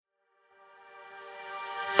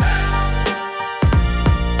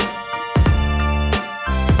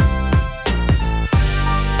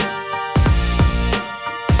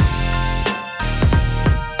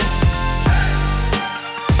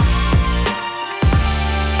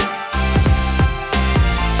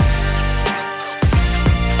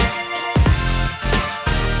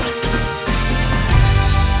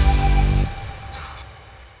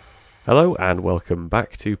Hello and welcome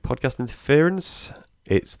back to Podcast Interference.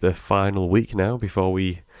 It's the final week now before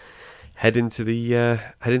we head into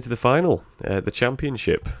the final, the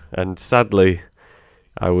championship. And sadly,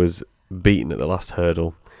 I was beaten at the last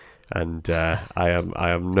hurdle, and I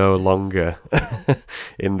am no longer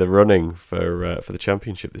in the running for the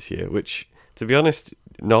championship this year. Which, to be honest,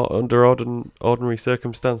 not under ordinary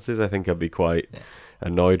circumstances, I think I'd be quite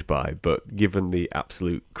annoyed by. But given the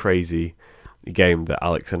absolute crazy game that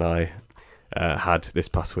Alex and I had this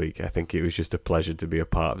past week, I think it was just a pleasure to be a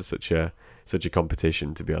part of such a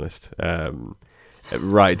competition, to be honest,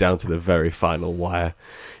 right down to the very final wire.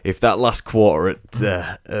 If that last quarter of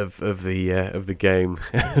the game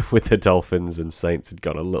with the Dolphins and Saints had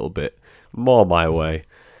gone a little bit more my way,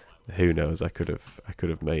 who knows, I could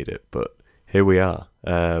have made it, but here we are.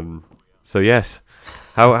 So yes,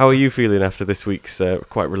 how are you feeling after this week's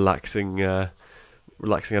quite relaxing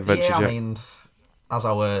adventure? Yeah, I mean, as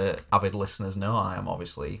our avid listeners know, I am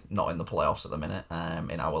obviously not in the playoffs at the minute,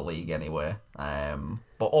 in our league anyway.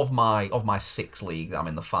 But of my 6 leagues, I'm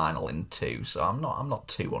in the final in 2, so I'm not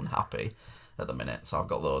too unhappy at the minute. So I've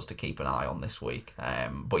got those to keep an eye on this week.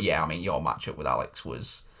 But yeah, I mean, your matchup with Alex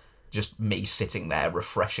was just me sitting there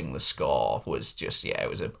refreshing the score. Was just it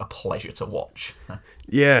was a pleasure to watch.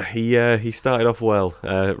 Yeah, he started off well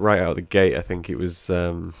right out of the gate. I think it was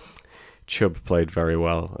Chubb played very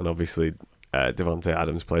well, and obviously Devontae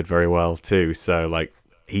Adams played very well too. So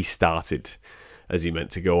he started as he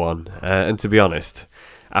meant to go on, and to be honest,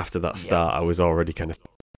 after that start, I was already kind of,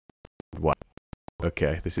 wow,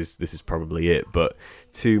 okay, this is probably it. But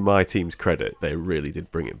to my team's credit, they really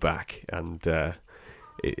did bring it back, and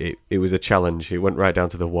it was a challenge. It went right down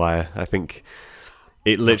to the wire. I think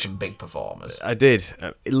it literally some big performers. I did.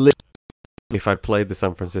 If I'd played the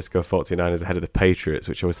San Francisco 49ers ahead of the Patriots,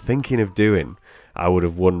 which I was thinking of doing, I would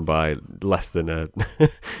have won by less than a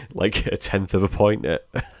tenth of a point, I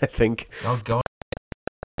think. Oh God!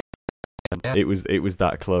 Yeah. It was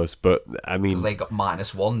that close, but I mean, because they got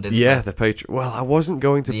 -1, didn't they? Yeah, the Patriots. Well, I wasn't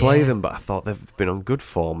going to play them, but I thought they've been on good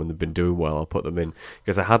form and they've been doing well. I'll put them in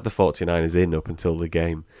because I had the 49ers in up until the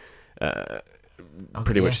game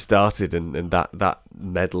pretty much started, and that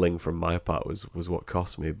meddling from my part was what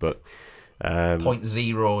cost me, but.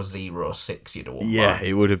 0.006 you'd have won. Yeah, by.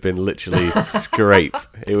 It would have been literally scrape.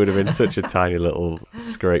 It would have been such a tiny little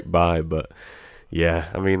scrape by, but yeah,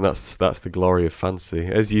 I mean that's the glory of fantasy.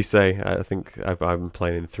 As you say, I think I'm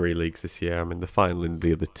playing in 3 leagues this year. I'm in the final in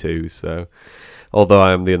the other 2, so although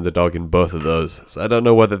I am the underdog in both of those, so I don't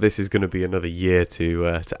know whether this is going to be another year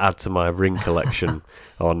to add to my ring collection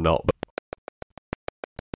or not.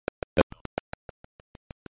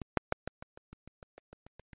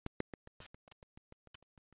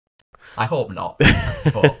 I hope not,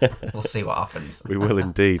 but we'll see what happens. We will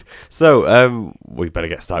indeed. So we better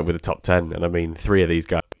get started with the top 10, and I mean 3 of these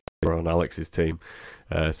guys were on Alex's team,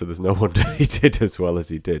 so there's no wonder he did as well as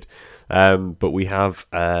he did. But we have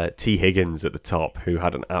T. Higgins at the top, who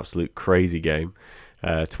had an absolute crazy game.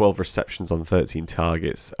 12 receptions on 13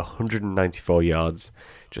 targets, 194 yards,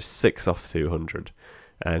 just 6 off 200,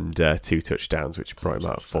 and 2 touchdowns, which brought him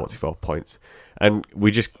out at 44 points. And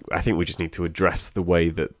I think we just need to address the way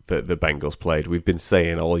that the Bengals played. We've been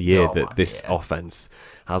saying all year that this offense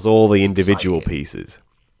has all the individual pieces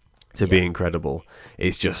to be incredible.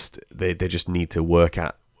 It's just they just need to work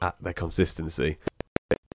at their consistency.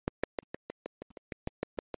 It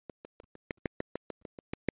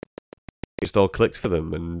just all clicked for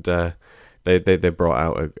them, and they brought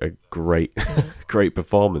out a great great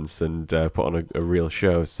performance and put on a real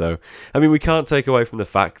show. So I mean, we can't take away from the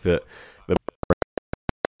fact that the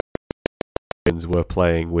were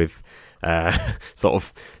playing with sort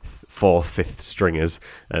of 4th, 5th stringers,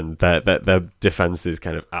 and their defense is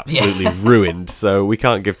kind of absolutely ruined. So we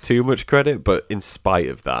can't give too much credit, but in spite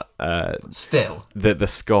of that, still the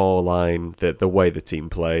score line, the way the team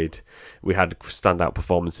played, we had standout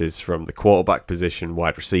performances from the quarterback position,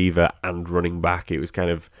 wide receiver, and running back. It was kind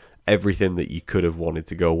of everything that you could have wanted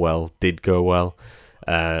to go well did go well,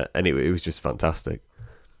 and it was just fantastic.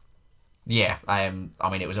 Yeah, I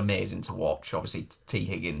mean, it was amazing to watch. Obviously, T.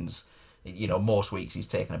 Higgins, most weeks he's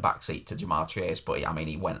taken a backseat to Jamar Chase, but I mean,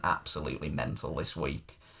 he went absolutely mental this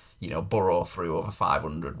week. Burrow threw over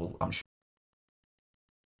 500. I'm sure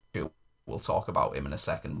we'll talk about him in a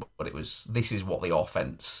second, but this is what the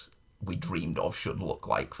offense we dreamed of should look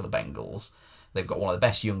like for the Bengals. They've got one of the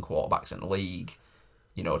best young quarterbacks in the league.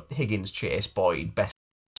 Higgins, Chase, Boyd, best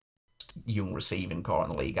young receiving core in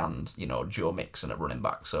the league, and Joe Mixon at running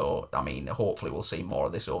back. So I mean, hopefully we'll see more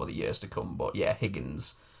of this over the years to come. But yeah,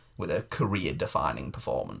 Higgins with a career-defining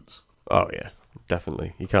performance. Oh yeah,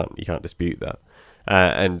 definitely. You can't dispute that.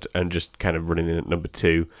 and just kind of running in at number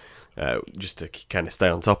 2. Just to kind of stay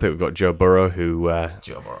on top of it, we've got Joe Burrow, who...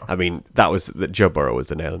 Joe Burrow. I mean, Joe Burrow was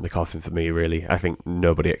the nail in the coffin for me, really. I think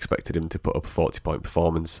nobody expected him to put up a 40-point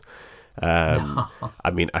performance.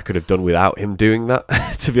 I mean, I could have done without him doing that,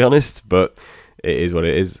 to be honest, but it is what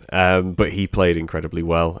it is. But he played incredibly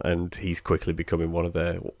well, and he's quickly becoming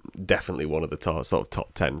definitely one of the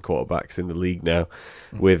top 10 quarterbacks in the league now,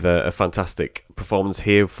 with a fantastic performance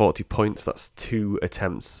here, 40 points. That's 2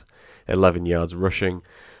 attempts, 11 yards rushing.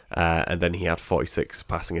 And then he had 46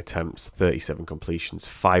 passing attempts, 37 completions,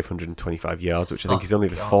 525 yards, which I think is only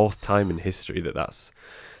the 4th time in history that's,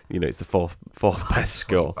 it's the fourth best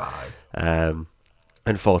score. And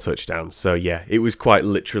 4 touchdowns. So yeah, it was quite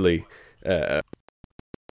literally a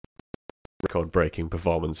record-breaking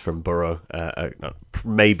performance from Burrow.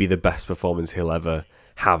 Maybe the best performance he'll ever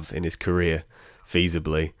have in his career,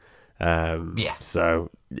 feasibly. So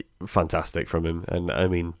fantastic from him. And I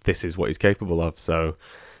mean, this is what he's capable of. So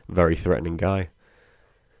very threatening guy.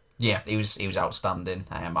 Yeah, he was outstanding.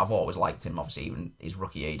 I've always liked him. Obviously, even his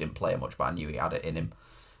rookie year, he didn't play much, but I knew he had it in him.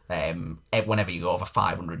 Whenever you go over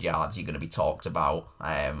 500 yards, you're going to be talked about.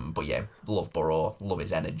 But yeah, love Burrow, love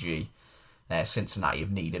his energy. Cincinnati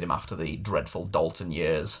have needed him after the dreadful Dalton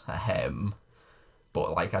years.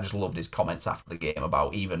 But I just loved his comments after the game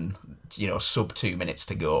about even, sub 2 minutes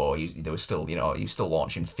to go, he was still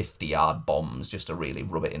launching 50-yard bombs just to really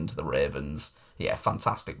rub it into the Ravens. Yeah,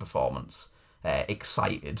 fantastic performance.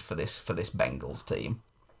 Excited for this Bengals team.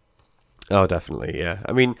 Oh, definitely, yeah.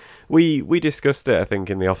 I mean, we discussed it, I think,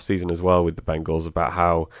 in the off-season as well with the Bengals about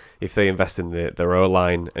how if they invest in their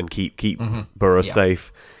O-line and keep Burrow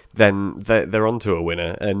safe, then they're onto a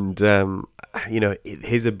winner. And,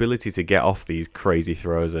 his ability to get off these crazy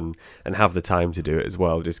throws and have the time to do it as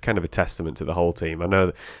well is kind of a testament to the whole team. I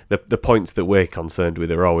know the points that we're concerned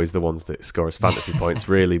with are always the ones that score us fantasy points,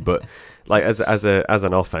 really, but as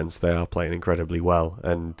an offense, they are playing incredibly well.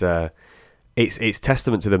 And it's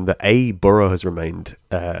testament to them that Burrow has remained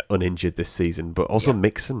uninjured this season, but also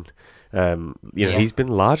Mixon. He's been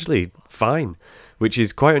largely fine, which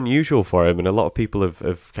is quite unusual for him, and a lot of people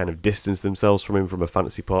have kind of distanced themselves from him from a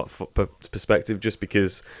fantasy perspective just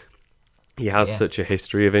because he has such a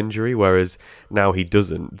history of injury, whereas now he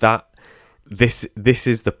doesn't. This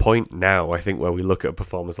is the point now, I think, where we look at a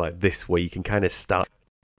performance like this where you can kind of start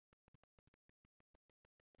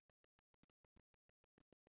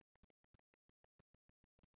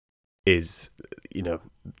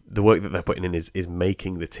the work that they're putting in is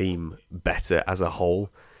making the team better as a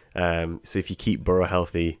whole. So if you keep Burrow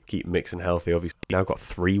healthy, keep Mixon healthy, obviously you've now got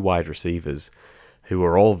 3 wide receivers who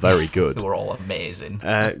are all very good. Who are all amazing.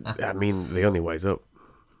 I mean, the only way's up.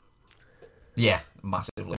 Yeah,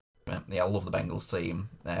 massively. Yeah, I love the Bengals team.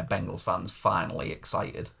 Bengals fans finally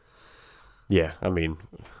excited. Yeah, I mean,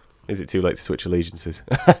 is it too late to switch allegiances?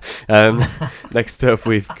 Next up,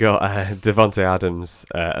 we've got Davante Adams,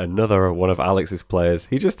 another one of Alex's players.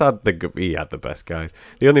 He had the best guys.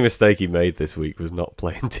 The only mistake he made this week was not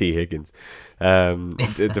playing T. Higgins.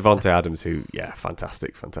 Davante Adams, who,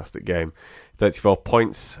 fantastic game. 34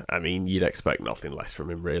 points. I mean, you'd expect nothing less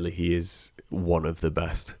from him, really. He is one of the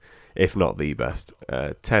best, if not the best.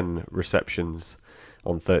 10 receptions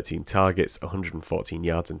on 13 targets, 114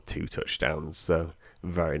 yards and 2 touchdowns. So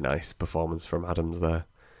very nice performance from Adams there.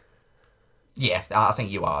 Yeah, I think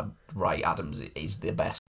you are right. Adams is the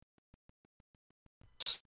best.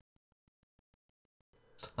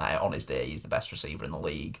 On his day, he's the best receiver in the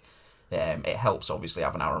league. It helps, obviously,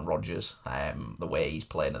 having Aaron Rodgers. The way he's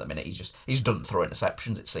playing at the minute, he doesn't throw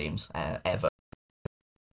interceptions, it seems, ever.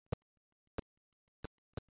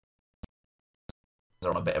 They're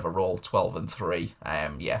on a bit of a roll,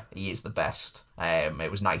 12-3. He is the best.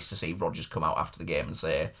 It was nice to see Rodgers come out after the game and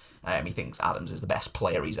say he thinks Adams is the best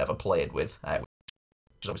player he's ever played with,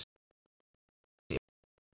 which is obviously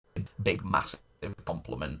a big, massive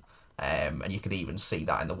compliment. And you could even see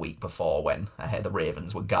that in the week before when the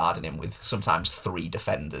Ravens were guarding him with sometimes 3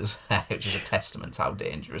 defenders, which is a testament to how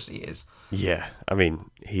dangerous he is. Yeah, I mean,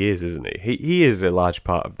 he is, isn't he? He is a large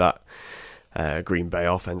part of that Green Bay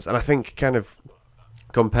offense. And I think kind of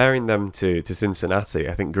comparing them to Cincinnati,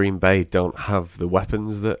 I think Green Bay don't have the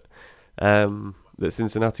weapons that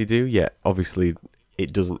Cincinnati do yet. Obviously,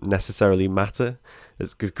 it doesn't necessarily matter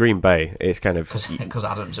because Green Bay, it's kind of because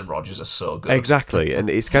Adams and Rodgers are so good. Exactly, and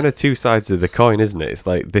it's kind of 2 sides of the coin, isn't it? It's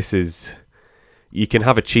like you can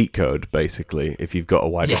have a cheat code basically if you've got a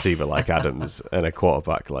wide receiver like Adams and a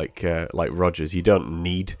quarterback like Rodgers. You don't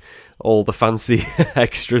need all the fancy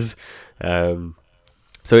extras.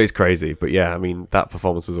 So it's crazy, but yeah, I mean, that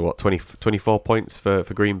performance was 24 points for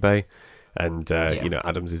Green Bay. And,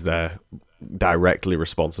 Adams is there directly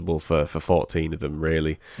responsible for 14 of them,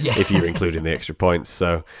 really, if you're including the extra points.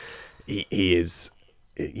 So he's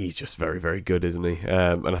just very, very good, isn't he?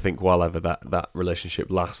 And I think while ever that relationship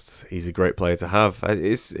lasts, he's a great player to have.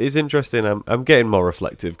 It's interesting. I'm getting more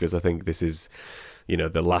reflective because I think this is,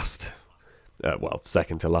 the last,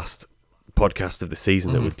 second to last podcast of the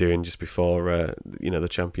season that we're doing just before, the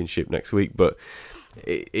championship next week. But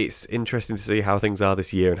it's interesting to see how things are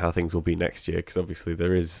this year and how things will be next year, because obviously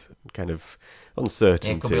there is kind of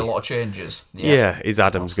uncertainty. It could be a lot of changes. Is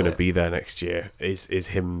Adams going to be there next year? Is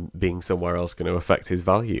him being somewhere else going to affect his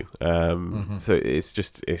value? So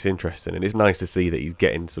it's interesting, and it's nice to see that he's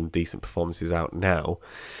getting some decent performances out now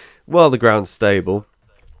while the ground's stable.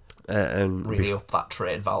 And really up that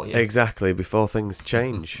trade value. Exactly, before things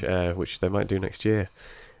change, which they might do next year.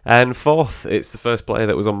 And fourth, it's the first player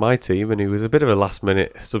that was on my team, and he was a bit of a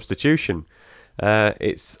last-minute substitution.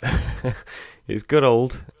 It's good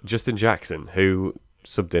old Justin Jackson, who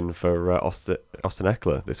subbed in for Austin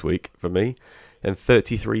Eckler this week for me. And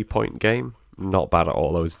 33-point game, not bad at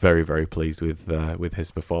all. I was very, very pleased with his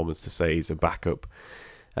performance, to say he's a backup.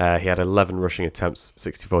 He had 11 rushing attempts,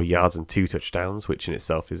 64 yards and 2 touchdowns, which in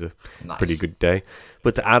itself is a pretty good day.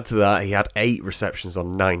 But to add to that, he had 8 receptions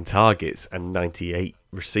on 9 targets and 98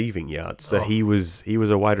 receiving yards. So he was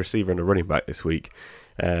a wide receiver and a running back this week.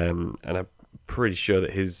 And I'm pretty sure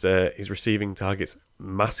that his receiving targets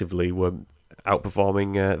massively were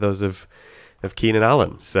outperforming those of Keenan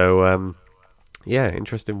Allen. So,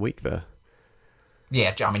 interesting week there.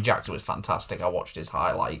 Yeah, I mean, Jackson was fantastic. I watched his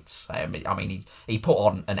highlights. He put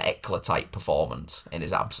on an Eckler-type performance in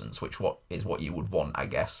his absence, which is what you would want, I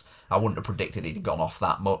guess. I wouldn't have predicted he'd gone off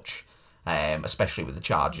that much, especially with the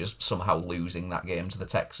Chargers somehow losing that game to the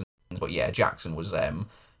Texans. But yeah, Jackson was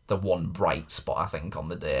the one bright spot, I think, on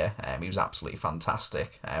the day. He was absolutely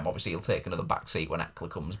fantastic. Obviously, he'll take another backseat when Eckler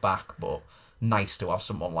comes back, but nice to have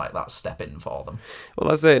someone like that step in for them. Well,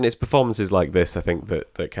 that's it, and it's performances like this, I think,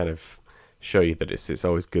 that kind of show you that it's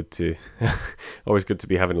always good to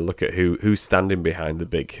be having a look at who's standing behind the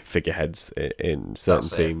big figureheads in certain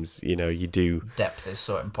teams. You do, depth is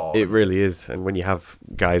so important. It really is, and when you have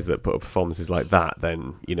guys that put up performances like that,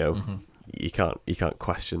 then you can't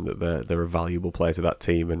question that they're a valuable player to that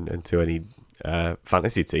team and to any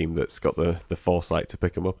fantasy team that's got the foresight to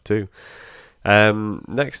pick them up too.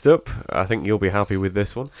 Next up, I think you'll be happy with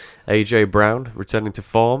this one. AJ Brown returning to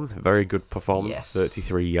form, very good performance. Yes.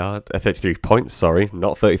 33 points. Sorry,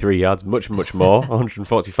 not 33 yards, much more.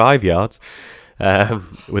 145 yards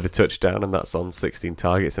with a touchdown, and that's on 16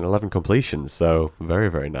 targets and 11 completions. So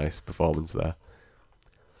very, very nice performance there.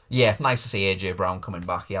 Yeah, nice to see AJ Brown coming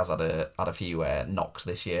back. He has had a few knocks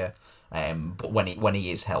this year. But when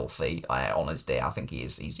he is healthy on his day, I think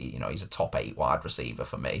he's a top 8 wide receiver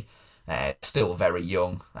for me. Still very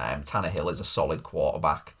young. Tannehill is a solid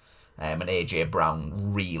quarterback, and AJ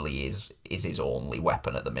Brown really is his only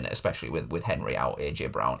weapon at the minute, especially with Henry out.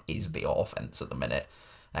 AJ Brown is the offense at the minute.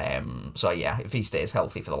 So yeah, if he stays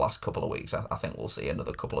healthy for the last couple of weeks, I think we'll see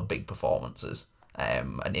another couple of big performances.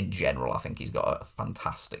 And in general, I think he's got a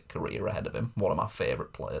fantastic career ahead of him. One of my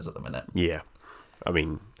favourite players at the minute. Yeah, I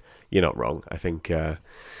mean, you're not wrong. I think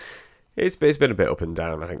it's been a bit up and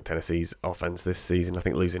down. I think Tennessee's offense this season, I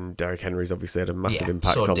think losing Derrick Henry's obviously had a massive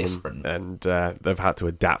impact on them, and they've had to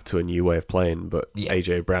adapt to a new way of playing. But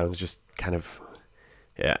AJ Brown's just kind of,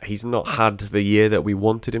 he's not had the year that we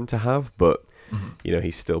wanted him to have, but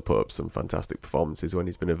he's still put up some fantastic performances when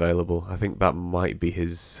he's been available. I think that might be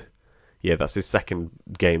that's his second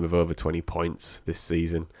game of over 20 points this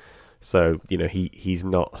season. So he's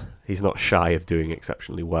not shy of doing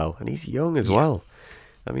exceptionally well, and he's young as well.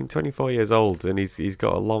 I mean, 24 years old, and he's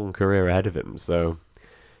got a long career ahead of him. So,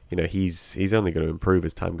 he's only going to improve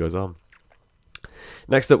as time goes on.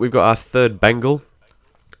 Next up, we've got our third Bengal,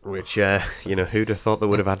 which, who'd have thought they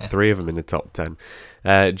would have had 3 of them in the top 10.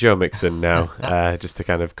 Joe Mixon now, just to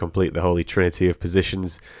kind of complete the holy trinity of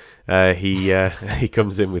positions. He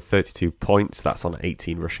comes in with 32 points. That's on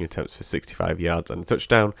 18 rushing attempts for 65 yards and a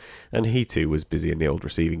touchdown. And he too was busy in the old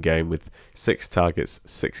receiving game with 6 targets,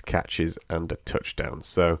 6 catches, and a touchdown.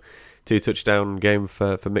 So 2 touchdown game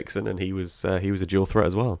for Mixon, and he was a dual threat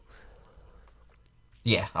as well.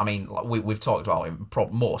 Yeah, I mean, we've talked about him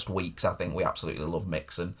most weeks. I think we absolutely love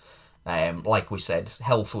Mixon. Like we said,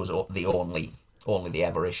 health was the only the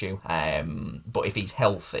ever issue. But if he's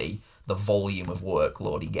healthy, the volume of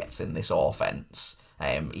workload he gets in this offense,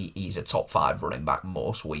 he's a top 5 running back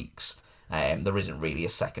most weeks. There isn't really a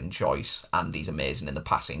second choice, and he's amazing in the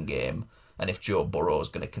passing game. And if Joe Burrow is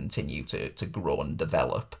going to continue to grow and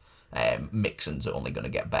develop, Mixon's only going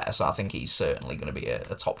to get better. So I think he's certainly going to be a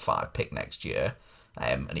top 5 pick next year.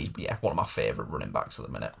 And he's one of my favourite running backs at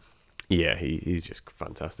the minute. Yeah, he's just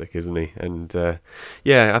fantastic, isn't he? And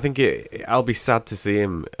I think I'll be sad to see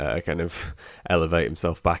him kind of elevate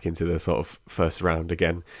himself back into the sort of first round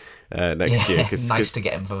again next year. Nice to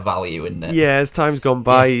get him for value, isn't it? Yeah, as time's gone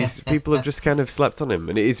by, people have just kind of slept on him,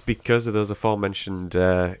 and it is because of those aforementioned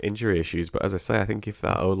injury issues. But as I say, I think if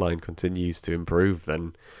that O-line continues to improve,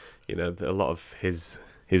 then a lot of his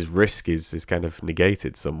risk is kind of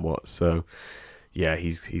negated somewhat. So. Yeah,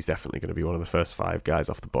 he's definitely going to be one of the first 5 guys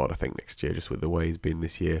off the board, I think, next year, just with the way he's been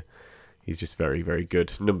this year. He's just very, very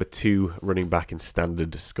good. Number 2 running back in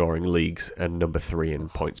standard scoring leagues and number 3 in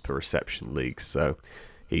points per reception leagues. So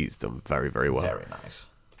he's done very, very well. Very nice.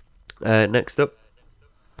 Next up,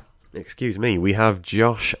 we have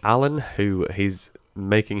Josh Allen, who he's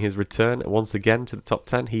making his return once again to the top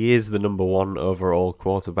 10. He is the number 1 overall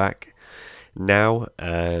quarterback now.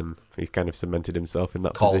 He's kind of cemented himself in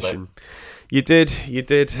that position. You did.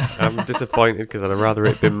 I'm disappointed because I'd have rather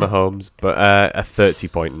it been Mahomes, but a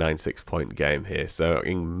 30.96 point game here. So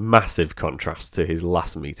in massive contrast to his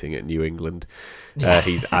last meeting at New England,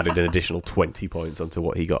 he's added an additional 20 points onto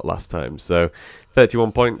what he got last time. So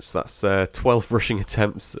 31 points, that's 12 rushing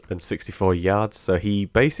attempts and 64 yards. So he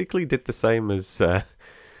basically did the same as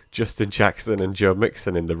Justin Jackson and Joe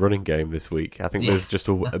Mixon in the running game this week. I think there's just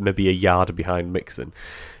maybe a yard behind Mixon.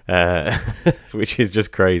 Which is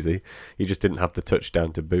just crazy. He just didn't have the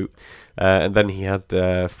touchdown to boot. And then he had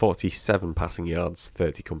 47 passing yards,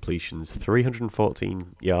 30 completions,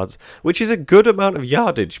 314 yards, which is a good amount of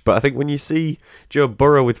yardage. But I think when you see Joe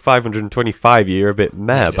Burrow with 525, you're a bit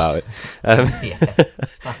meh about it.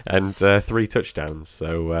 And 3 touchdowns.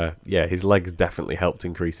 So, his legs definitely helped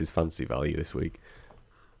increase his fantasy value this week.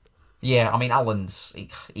 Yeah, I mean, Allen's,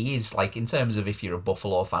 he is, like, in terms of if you're a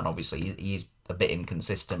Buffalo fan, obviously, he is a bit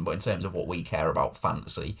inconsistent, but in terms of what we care about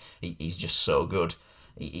fantasy, he's just so good.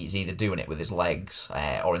 He's either doing it with his legs,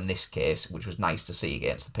 or in this case, which was nice to see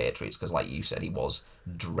against the Patriots, because like you said, he was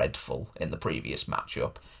dreadful in the previous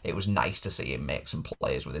matchup. It was nice to see him make some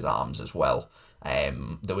plays with his arms as well.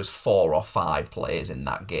 There was 4 or 5 plays in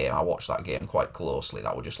that game. I watched that game quite closely.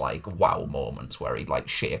 That were just like wow moments where he'd like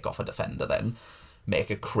shake off a defender, then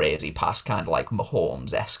make a crazy pass, kind of like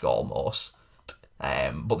Mahomes-esque almost.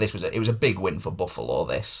 But it was a big win for Buffalo,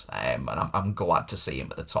 this, and I'm glad to see him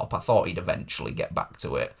at the top. I thought he'd eventually get back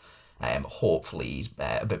to it. Hopefully he's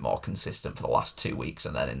a bit more consistent for the last 2 weeks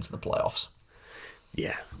and then into the playoffs.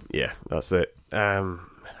 Yeah, that's it.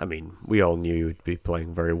 I mean, we all knew he'd be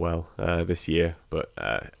playing very well this year, but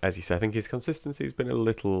as you say, I think his consistency's been a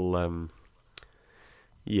little,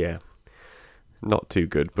 not too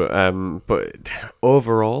good, but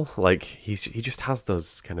overall, like he just has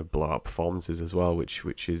those kind of blowout performances as well, which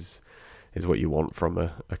is what you want from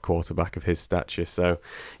a quarterback of his stature. So,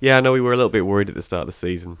 yeah, I know we were a little bit worried at the start of the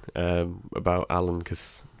season about Allen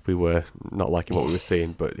because we were not liking what we were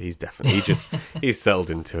seeing, but he's definitely he's settled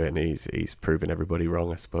into it and he's proven everybody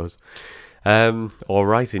wrong, I suppose. All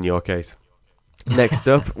right, in your case. Next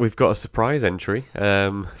up, we've got a surprise entry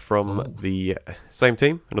from the same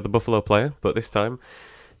team, another Buffalo player, but this time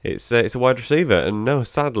it's a wide receiver. And no,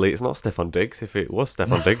 sadly, it's not Stephon Diggs. If it was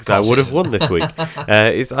Stephon Diggs, I would have won this week.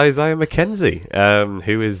 It's Isaiah McKenzie,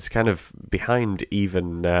 who is kind of behind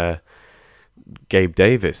even Gabe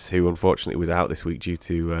Davis, who unfortunately was out this week due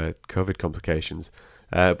to COVID complications.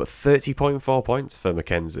 But 30.4 points for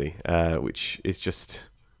McKenzie, which is just,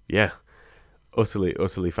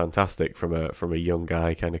 utterly fantastic from a young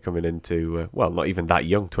guy kind of coming into not even that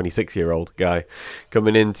young, 26-year-old guy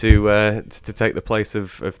coming into to take the place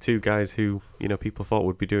of 2 guys who people thought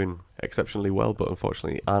would be doing exceptionally well, but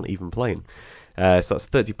unfortunately aren't even playing. So that's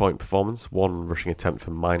 30-point performance, 1 rushing attempt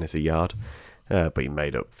for minus a yard, but he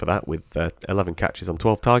made up for that with 11 catches on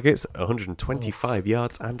 12 targets, 125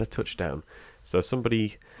 yards and a touchdown. So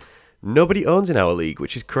nobody owns in our league,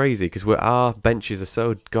 which is crazy because our benches are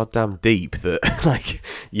so goddamn deep that like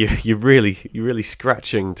you're really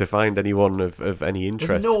scratching to find anyone of any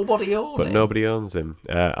interest. There's nobody owns him. But nobody owns him.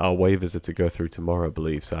 Our waivers are to go through tomorrow, I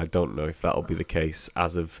believe, so I don't know if that'll be the case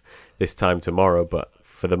as of this time tomorrow, but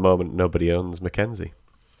for the moment, nobody owns McKenzie.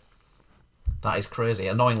 That is crazy.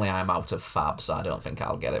 Annoyingly, I'm out of fab, so I don't think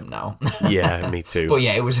I'll get him now. Yeah, me too. But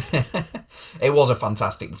yeah, it was a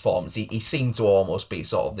fantastic performance. He seemed to almost be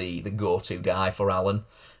sort of the go-to guy for Allen.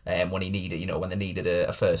 When he needed, when they needed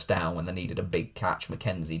a first down, when they needed a big catch,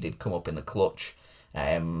 McKenzie did come up in the clutch.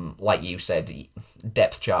 Like you said,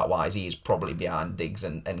 depth chart wise, he is probably behind Diggs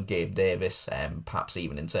and Gabe Davis, perhaps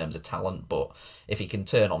even in terms of talent. But if he can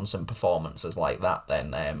turn on some performances like that,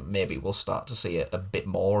 then maybe we'll start to see a bit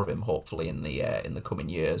more of him. Hopefully in the coming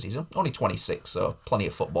years. He's only 26, so plenty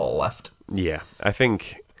of football left. Yeah, I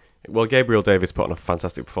think. Well, Gabriel Davis put on a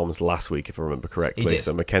fantastic performance last week, if I remember correctly. He did.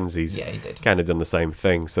 So Mackenzie's kind of done the same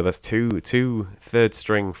thing. So there's two third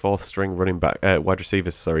string, fourth string running back, wide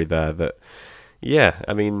receivers. There that. Yeah,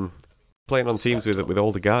 I mean, playing on teams with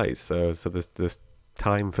older guys, so there's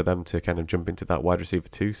time for them to kind of jump into that wide receiver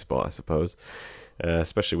 2 spot, I suppose.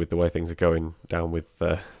 Especially with the way things are going down with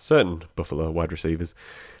certain Buffalo wide receivers.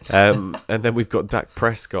 And then we've got Dak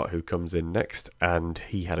Prescott, who comes in next, and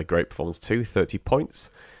he had a great performance too, 30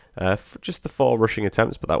 points. For just the 4 rushing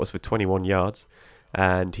attempts, but that was for 21 yards.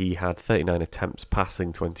 And he had 39 attempts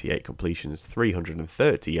passing, 28 completions,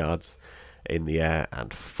 330 yards in the air,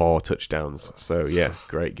 and 4 touchdowns. So, yeah,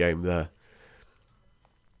 great game there.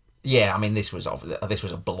 Yeah, I mean, this was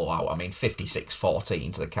a blowout. I mean,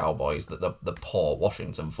 56-14 to the Cowboys, the poor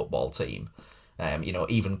Washington football team.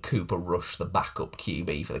 Even Cooper Rush, the backup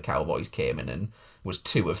QB for the Cowboys, came in and was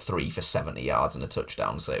 2 of 3 for 70 yards and a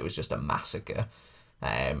touchdown, so it was just a massacre.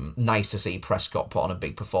 Nice to see Prescott put on a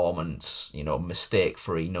big performance,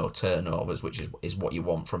 mistake-free, no turnovers, which is what you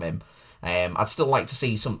want from him. I'd still like to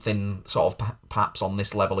see something sort of perhaps on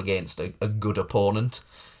this level against a good opponent,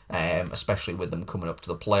 especially with them coming up to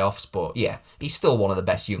the playoffs. But yeah, he's still one of the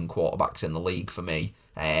best young quarterbacks in the league for me,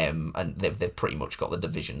 and they've pretty much got the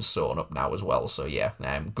division sewn up now as well. So yeah,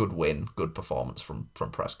 good win, good performance from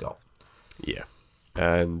Prescott. Yeah,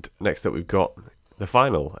 and next up we've got the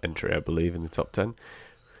final entry, I believe, in the top 10.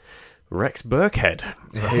 Rex Burkhead.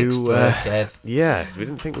 Burkhead. Yeah, we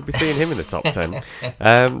didn't think we'd be seeing him in the top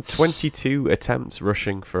 10. 22 attempts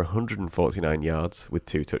rushing for 149 yards with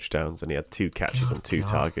 2 touchdowns, and he had 2 catches on 2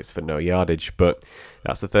 targets for no yardage. But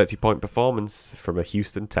that's a 30-point performance from a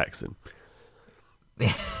Houston Texan.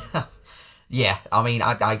 Yeah, I mean,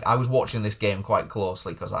 I was watching this game quite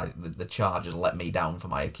closely because the Chargers let me down for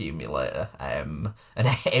my accumulator, and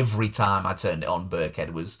every time I turned it on,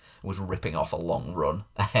 Burkhead was ripping off a long run.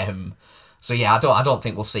 So yeah, I don't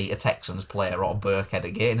think we'll see a Texans player or Burkhead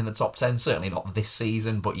again in the top 10. Certainly not this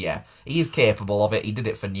season, but yeah, he is capable of it. He did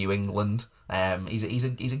it for New England. He's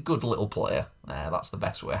a good little player. That's the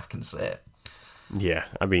best way I can say it. Yeah,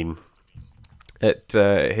 I mean, at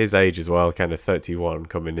his age as well, kind of 31,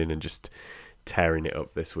 coming in and just tearing it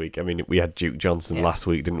up this week. I mean, we had Duke Johnson last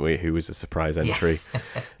week, didn't we? Who was a surprise entry,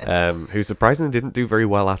 who surprisingly didn't do very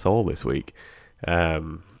well at all this week.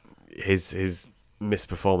 His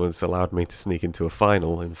misperformance allowed me to sneak into a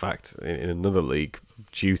final, in fact, in another league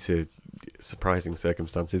due to surprising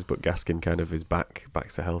circumstances, but Gaskin kind of is back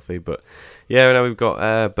to healthy. But yeah, now we've got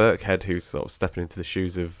Burkhead, who's sort of stepping into the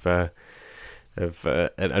shoes of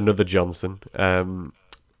another Johnson,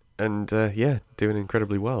 and doing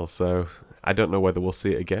incredibly well. So I don't know whether we'll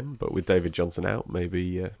see it again, but with David Johnson out,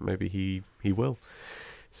 maybe he will.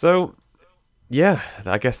 So yeah,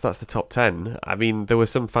 I guess that's the top 10. I mean, there were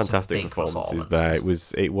some fantastic performances there. It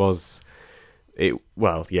was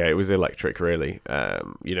electric, really.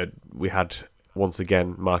 We had once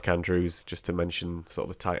again Mark Andrews, just to mention sort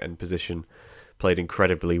of the tight end position, played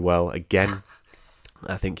incredibly well again.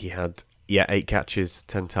 I think he had 8 catches,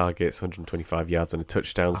 10 targets, 125 yards and a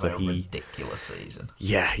touchdown. So ridiculous season.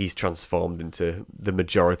 Yeah, he's transformed into the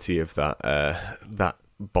majority of that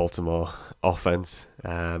Baltimore offense.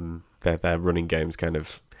 Their running game's kind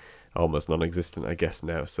of almost non-existent, I guess,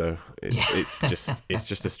 now. So it's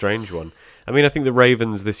just a strange one. I mean, I think the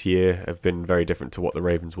Ravens this year have been very different to what the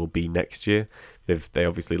Ravens will be next year. They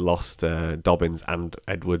obviously lost Dobbins and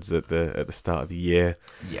Edwards at the start of the year.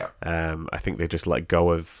 Yeah. I think they just let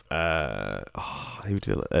go of Le'Veon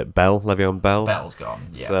Bell. Bell's gone.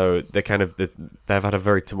 Yeah. So they've had a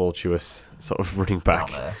very tumultuous sort of running back.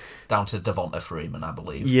 Down to Devonta Freeman, I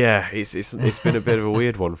believe. Yeah, it's been a bit of a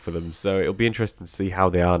weird one for them. So it'll be interesting to see how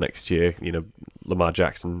they are next year. You know, Lamar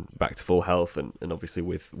Jackson back to full health, and obviously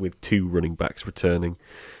with 2 running backs returning,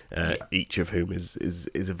 each of whom is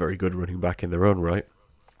a very good running back in their own right.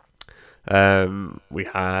 We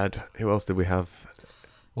had, who else did we have?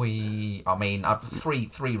 Three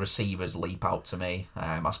receivers leap out to me.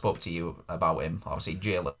 I spoke to you about him. Obviously,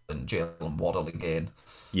 Jalen Waddle again.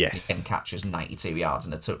 Yes. 10 catches, 92 yards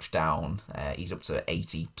and a touchdown. He's up to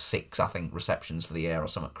 86, I think, receptions for the year or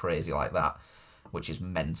something crazy like that, which is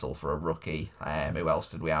mental for a rookie. Who else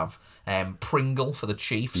did we have? Pringle for the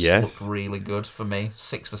Chiefs. Yes. Looked really good for me.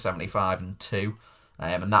 6 for 75 and 2.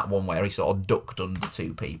 And that one where he sort of ducked under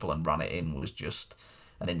 2 people and ran it in was just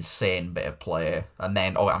an insane bit of play. And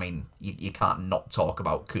then, I mean, you can't not talk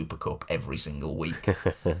about Cooper Kupp every single week.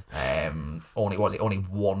 Only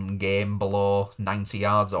one game below 90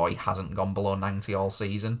 yards, or he hasn't gone below 90 all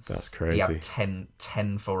season. That's crazy. He had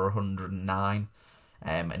 10 for 109,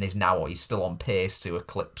 and he's still on pace to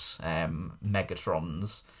eclipse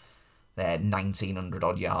Megatron's 1,900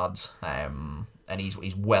 odd yards. And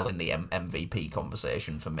he's well in the MVP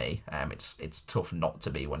conversation for me. It's tough not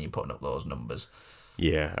to be when you're putting up those numbers.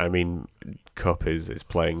 Yeah, I mean, Kupp is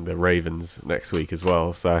playing the Ravens next week as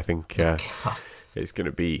well, so I think it's going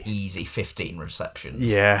to be easy 15 receptions.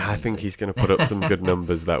 Yeah, easy. I think he's going to put up some good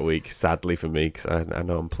numbers that week, sadly for me, because I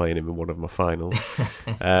know I'm playing him in one of my finals.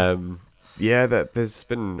 There's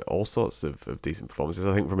been all sorts of decent performances.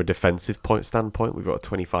 I think from a defensive standpoint, we've got a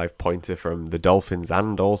 25-pointer from the Dolphins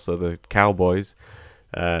and also the Cowboys.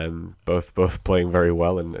 Both playing very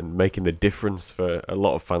well and making the difference for a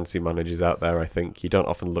lot of fantasy managers out there. I think you don't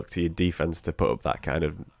often look to your defense to put up that kind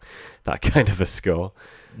of a score.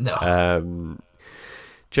 No.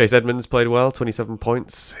 Chase Edmonds played well, 27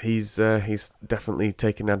 points. He's definitely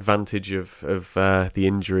taken advantage of the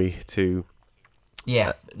injury to.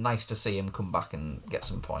 Yeah, nice to see him come back and get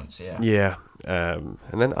some points. Yeah. Yeah, and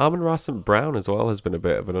then Amon-Ra St. Brown as well has been a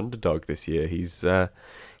bit of an underdog this year. He's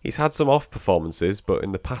had some off performances, but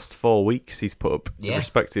in the past 4 weeks, he's put up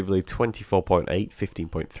respectively 24.8,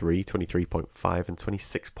 15.3, 23.5, and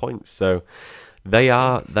 26 points. So they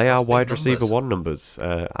are wide receiver one numbers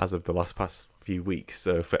as of the past few weeks.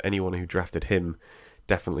 So for anyone who drafted him,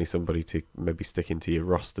 definitely somebody to maybe stick into your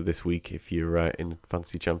roster this week if you're in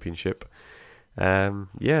Fantasy Championship. So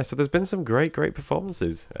there's been some great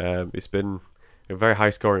performances. It's been a very high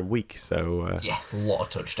scoring week, so a lot of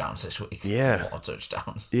touchdowns this week. Yeah, a lot of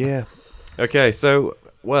touchdowns. Yeah. Okay, so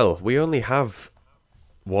we only have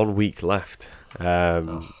 1 week left,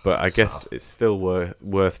 but I guess it's still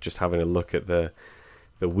worth just having a look at the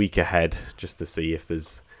week ahead, just to see if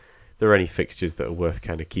there are any fixtures that are worth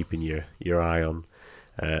kind of keeping your eye on,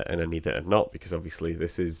 and any that are not, because obviously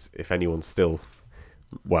this is, if anyone's still.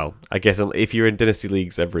 Well, I guess if you're in Dynasty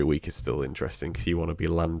Leagues, every week is still interesting because you want to be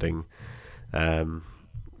landing.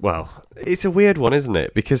 It's a weird one, isn't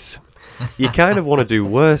it? Because you kind of want to do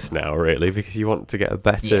worse now, really, because you want to get a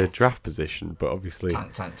better draft position. But obviously,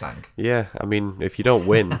 tank. Yeah, I mean, if you don't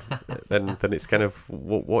win, then it's kind of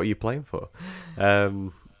what are you playing for?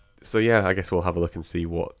 I guess we'll have a look and see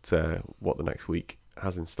what the next week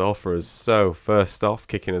has in store for us. So first off,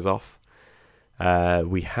 kicking us off,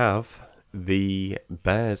 we have the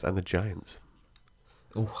Bears and the Giants.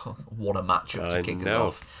 Ooh, what a matchup to kick us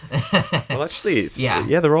off. Well, actually,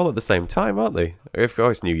 they're all at the same time, aren't they?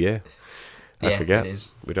 It's New Year. I forget. It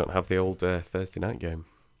is. We don't have the old Thursday night game.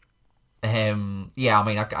 I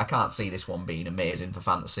mean, I can't see this one being amazing for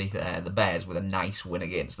fantasy. The Bears with a nice win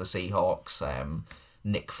against the Seahawks.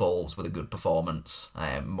 Nick Foles with a good performance.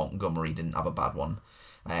 Montgomery didn't have a bad one.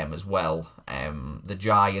 As well. The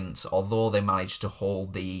Giants, although they managed to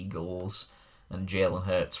hold the Eagles and Jalen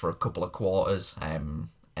Hurts for a couple of quarters,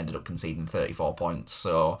 ended up conceding 34 points.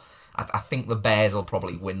 So I think the Bears will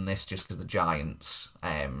probably win this just because the Giants,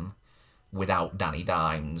 without Danny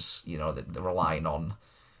Dimes, they're relying on,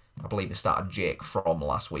 I believe they started Jake Fromm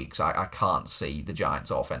last week, so I can't see the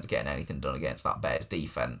Giants offense getting anything done against that Bears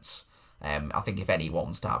defense. I think if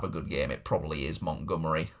anyone's to have a good game, it probably is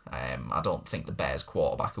Montgomery. I don't think the Bears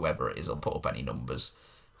quarterback, whoever it is, will put up any numbers.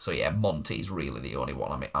 So yeah, Monty's really the only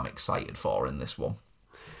one I'm excited for in this one.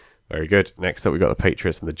 Very good. Next up, we've got the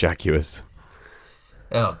Patriots and the Jaguars.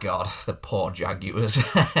 Oh God, the poor Jaguars.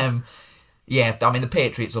 The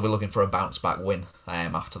Patriots will be looking for a bounce-back win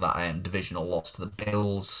after that divisional loss to the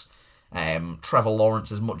Bills. Trevor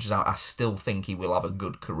Lawrence, as much as I still think he will have a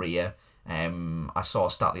good career, I saw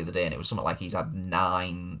a stat the other day and it was something like he's had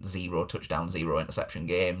 9 0 touchdown, 0 interception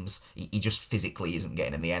games. He just physically isn't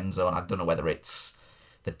getting in the end zone. I don't know whether it's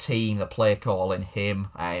the team, the play calling, him,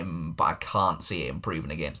 but I can't see it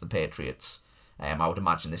improving against the Patriots. I would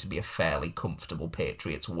imagine this would be a fairly comfortable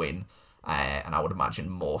Patriots win, and I would imagine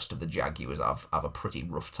most of the Jaguars have a pretty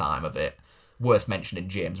rough time of it. Worth mentioning,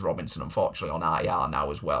 James Robinson, unfortunately, on IR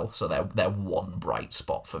now as well, so their one bright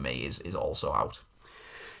spot for me is also out.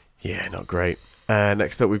 Yeah, not great.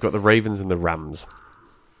 Next up, we've got the Ravens and the Rams.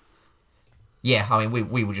 Yeah, I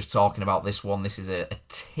mean, we were just talking about this one. This is a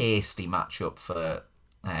tasty matchup for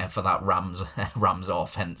that Rams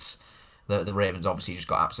offense. The Ravens obviously just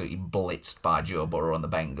got absolutely blitzed by Joe Burrow and the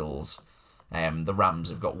Bengals. The Rams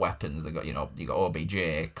have got weapons. They've got you got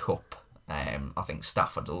OBJ, Kupp. I think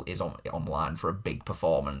Stafford is on line for a big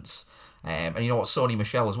performance. And you know what, Sony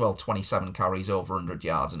Michel as well, 27 carries over 100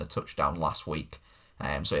 yards and a touchdown last week.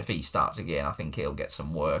 So if he starts again, I think he'll get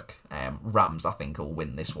some work. Rams, I think, will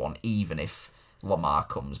win this one, even if Lamar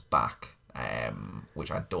comes back, which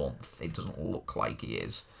it doesn't look like he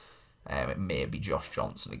is. It may be Josh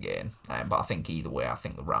Johnson again. But I think either way, I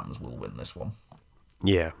think the Rams will win this one.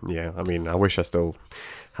 Yeah. I mean, I wish I still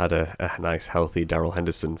had a nice, healthy Darrell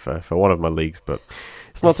Henderson for one of my leagues, but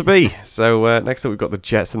it's not to be. So next up, we've got the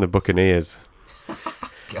Jets and the Buccaneers.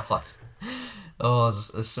 God. Oh,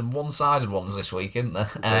 there's some one-sided ones this week, isn't there?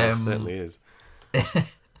 It certainly is.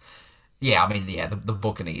 Yeah, I mean, the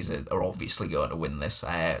Buccaneers are obviously going to win this.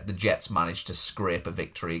 The Jets managed to scrape a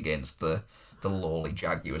victory against the lowly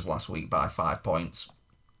Jaguars last week by 5 points.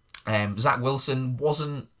 Zach Wilson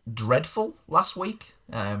wasn't dreadful last week.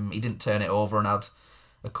 He didn't turn it over and had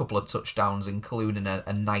a couple of touchdowns, including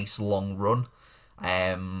a nice long run.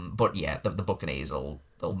 But yeah, the Buccaneers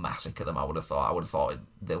they'll massacre them. I would have thought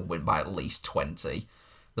they'll win by at least 20.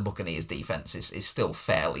 The Buccaneers' defense is still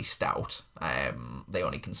fairly stout. They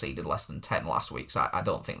only conceded less than 10 last week, so I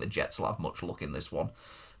don't think the Jets will have much luck in this one.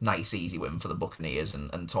 Nice, easy win for the Buccaneers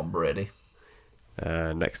and Tom Brady.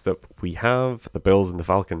 Next up, we have the Bills and the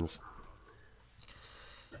Falcons.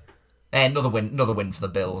 Another win for the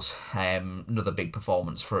Bills. Another big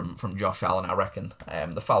performance from Josh Allen, I reckon.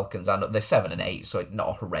 The Falcons, they're 7-8, so not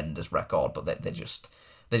a horrendous record, but they're just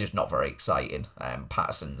not very exciting.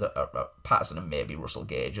 Patterson and maybe Russell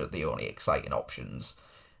Gage are the only exciting options.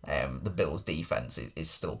 The Bills' defense is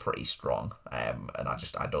still pretty strong, and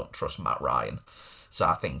I don't trust Matt Ryan. So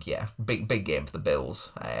I think, yeah, big game for the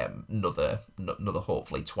Bills. Another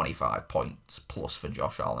hopefully 25 points plus for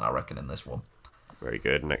Josh Allen, I reckon, in this one. Very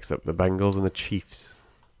good. Next up, the Bengals and the Chiefs.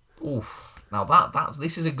 Oof. Now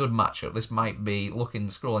this is a good matchup. This might be,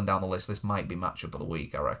 scrolling down the list, this might be matchup of the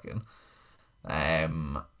week, I reckon.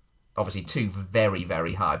 Obviously, two very,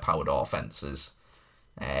 very high-powered offenses.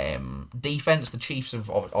 Defense, the Chiefs have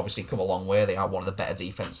obviously come a long way. They are one of the better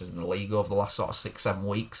defenses in the league over the last sort of 6-7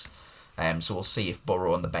 weeks. So we'll see if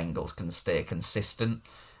Burrow and the Bengals can stay consistent.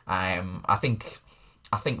 I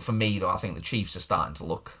think for me, though, I think the Chiefs are starting to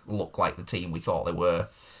look like the team we thought they were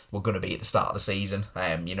going to be at the start of the season.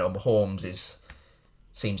 Mahomes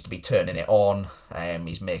seems to be turning it on.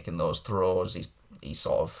 He's making those throws. He's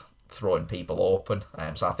sort of throwing people open.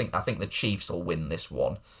 So I think the Chiefs will win this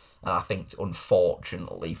one. And I think,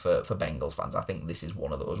 unfortunately for Bengals fans, I think this is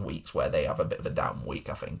one of those weeks where they have a bit of a down week,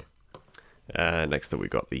 I think. Next up, we've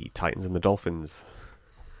got the Titans and the Dolphins.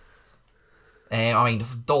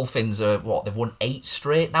 Dolphins are they've won 8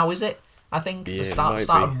 straight now, is it? I think Yeah, started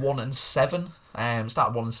 1-7.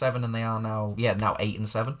 Started 1-7, and they are now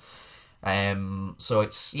 8-7. So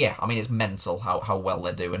it's mental how well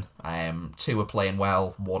they're doing. Tua playing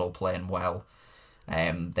well, Waddle playing well.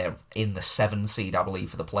 They're in the 7 seed, I believe,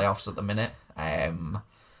 for the playoffs at the minute.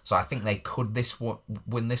 So I think they could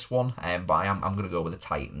win this one. But I'm going to go with the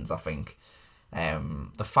Titans, I think.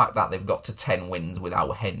 The fact that they've got to 10 wins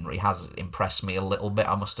without Henry has impressed me a little bit,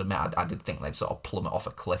 I must admit. I did think they'd sort of plummet off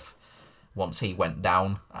a cliff once he went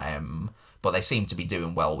down. But they seem to be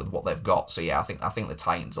doing well with what they've got. So yeah, I think the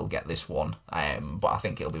Titans will get this one. But I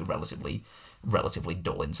think it'll be relatively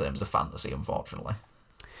dull in terms of fantasy, unfortunately.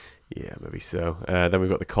 Yeah, maybe so. Then we've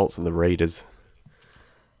got the Colts and the Raiders.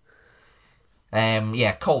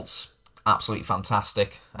 Colts, absolutely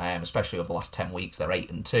fantastic, especially over the last 10 weeks. They're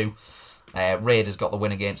 8-2. Raiders got the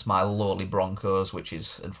win against my lowly Broncos, which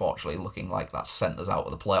is unfortunately looking like that sent us out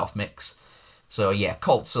of the playoff mix. So yeah,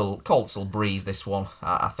 Colts will breeze this one,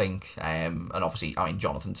 I think. And obviously,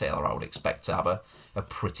 Jonathan Taylor, I would expect to have a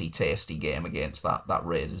pretty tasty game against that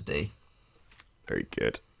Raiders D. Very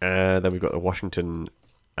good. Then we've got the Washington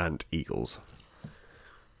and Eagles.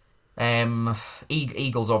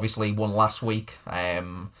 Eagles obviously won last week.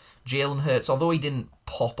 Jalen Hurts, although he didn't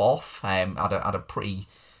pop off, had a pretty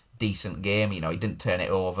decent game. He didn't turn it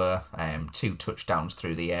over. 2 touchdowns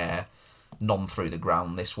through the air, none through the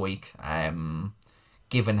ground this week.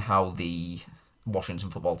 Given how the Washington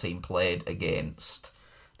football team played against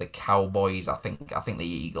the Cowboys, I think the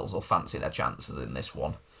Eagles will fancy their chances in this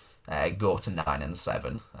one. Go to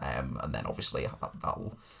 9-7, and then obviously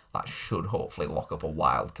that should hopefully lock up a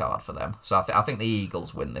wild card for them. So I think the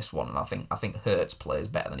Eagles win this one, and I think Hurts plays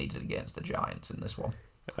better than he did against the Giants in this one.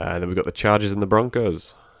 Then we've got the Chargers and the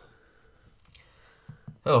Broncos.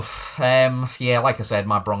 Like I said,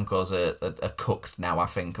 my Broncos are cooked now, I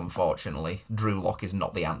think, unfortunately. Drew Lock is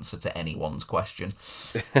not the answer to anyone's question.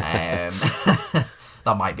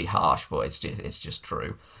 That might be harsh, but it's just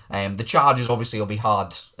true. The Chargers obviously will be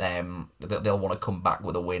hard. They'll want to come back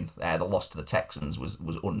with a win. The loss to the Texans was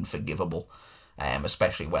unforgivable,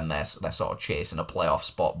 especially when they're sort of chasing a playoff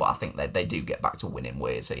spot. But I think they do get back to winning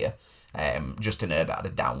ways here. Justin Herbert had a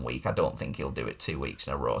down week. I don't think he'll do it 2 weeks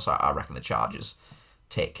in a row. So I reckon the Chargers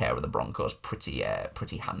take care of the Broncos pretty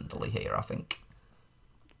handily here, I think.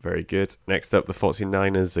 Very good. Next up, the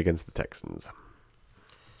 49ers against the Texans.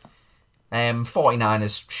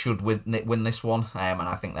 49ers should win this one, and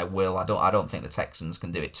I think they will. I don't think the Texans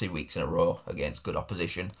can do it 2 weeks in a row against good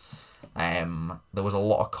opposition. There was a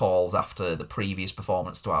lot of calls after the previous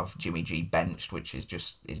performance to have Jimmy G benched, which is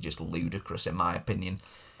just ludicrous in my opinion.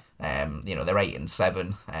 They're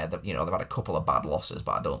 8-7. They've had a couple of bad losses,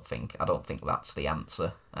 but I don't think that's the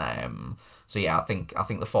answer. I think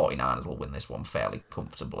the 49ers will win this one fairly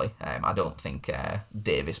comfortably. I don't think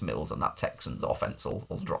Davis Mills and that Texans offense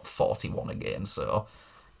will drop 41 again. So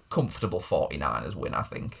comfortable 49ers win, I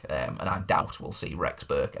think. And I doubt we'll see Rex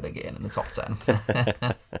Burkhead again in the top 10.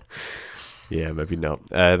 Yeah, maybe not.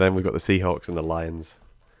 Then we've got the Seahawks and the Lions.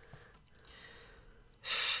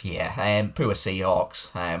 Yeah, poor Seahawks.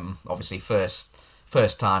 Obviously,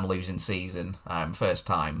 first time losing season. First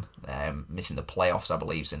time missing the playoffs, I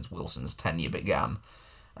believe, since Wilson's tenure began.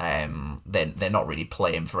 They're not really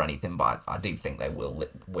playing for anything, but I do think they will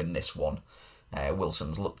win this one.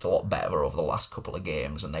 Wilson's looked a lot better over the last couple of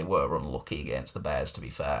games, and they were unlucky against the Bears, to be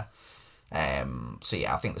fair. I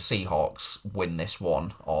think the Seahawks win this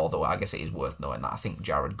one, although I guess it is worth knowing that I think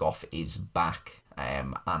Jared Goff is back.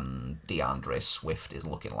 And DeAndre Swift is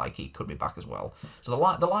looking like he could be back as well. So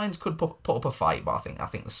the Lions could put up a fight, but I think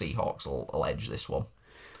the Seahawks will edge this one.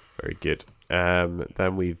 Very good.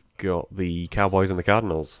 Then we've got the Cowboys and the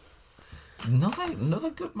Cardinals.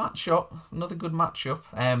 Another good matchup.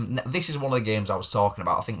 This is one of the games I was talking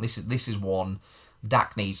about. I think this is one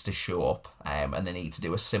Dak needs to show up, and they need to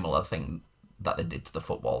do a similar thing that they did to the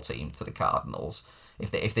football team, to the Cardinals.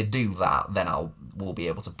 If they do that, then we'll be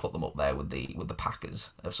able to put them up there with the Packers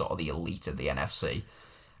of sort of the elite of the NFC.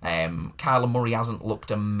 Kyler Murray hasn't looked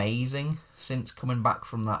amazing since coming back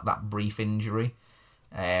from that brief injury.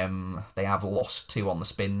 They have lost 2 on the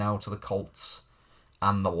spin now to the Colts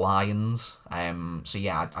and the Lions.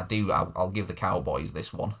 I'll give the Cowboys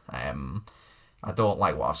this one. I don't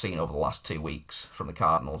like what I've seen over the last 2 weeks from the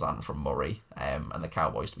Cardinals and from Murray. And the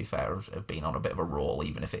Cowboys, to be fair, have been on a bit of a roll,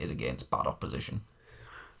 even if it is against bad opposition.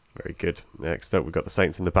 Very good. Next up, we've got the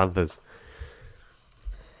Saints and the Panthers.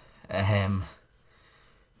 Oh,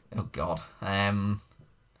 God.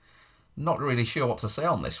 Not really sure what to say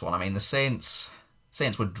on this one. I mean, the Saints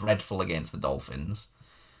were dreadful against the Dolphins,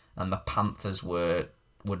 and the Panthers were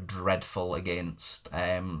dreadful against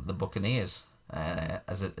the Buccaneers.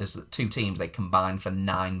 As 2 teams, they combined for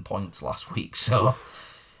 9 points last week. So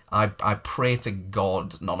I pray to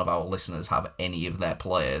God none of our listeners have any of their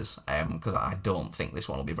players, because I don't think this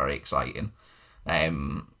one will be very exciting.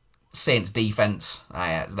 Saints defense,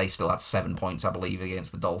 they still had 7 points, I believe,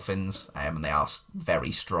 against the Dolphins, and they are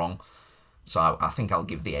very strong. So I think I'll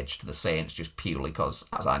give the edge to the Saints just purely because,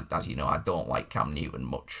 as you know, I don't like Cam Newton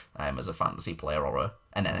much as a fantasy player or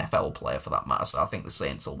an NFL player for that matter. So I think the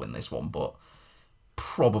Saints will win this one, but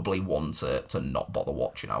probably one to not bother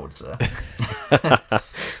watching, I would say.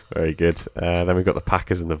 Very good. Then we've got the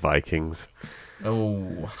Packers and the Vikings.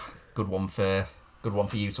 Oh, good one for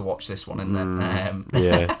you to watch this one, isn't it?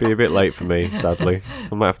 Yeah, be a bit late for me, sadly.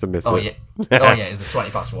 I might have to miss it. Yeah, it's the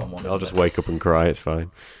 20-1 one. I'll just wake up and cry. It's fine.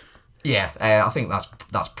 Yeah, I think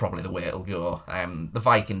that's probably the way it'll go. The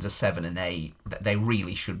Vikings are 7-8. They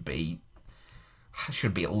really should be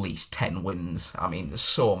at least 10 wins. I mean, there's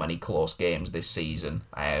so many close games this season,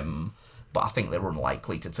 but I think they're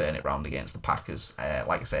unlikely to turn it around against the Packers.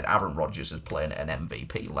 Like I said, Aaron Rodgers is playing at an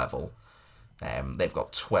MVP level. They've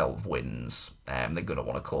got 12 wins. They're going to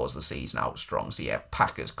want to close the season out strong. So yeah,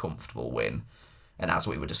 Packers comfortable win. And as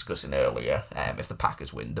we were discussing earlier, if the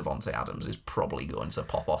Packers win, Devontae Adams is probably going to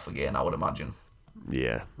pop off again, I would imagine.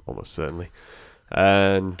 Yeah, almost certainly.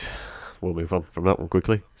 And we'll move on from that one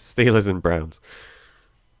quickly. Steelers and Browns.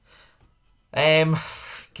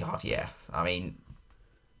 God, yeah. I mean,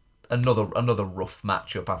 another rough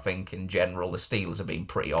matchup, I think, in general. The Steelers have been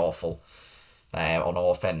pretty awful on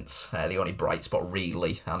offense. The only bright spot,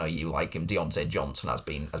 really, I know you like him, Deontay Johnson has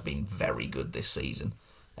been very good this season.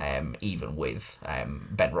 Even with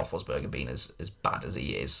Ben Roethlisberger being as bad as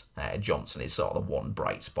he is, Johnson is sort of the one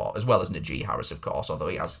bright spot, as well as Najee Harris, of course, although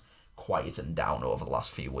he has quietened down over the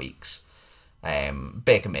last few weeks.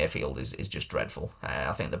 Baker Mayfield is just dreadful.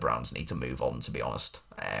 I think the Browns need to move on, to be honest.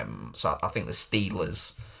 So I think the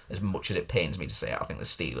Steelers, as much as it pains me to say it, I think the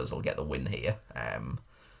Steelers will get the win here and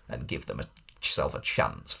give themselves a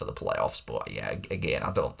chance for the playoffs. But yeah, again,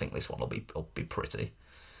 I don't think this one will be pretty.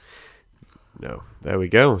 No, there we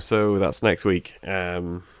go. So that's next week.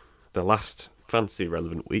 The last fantasy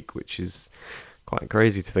relevant week, which is quite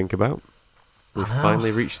crazy to think about. We've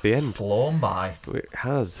finally reached the end. Flown by. It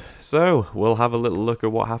has. So we'll have a little look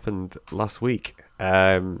at what happened last week.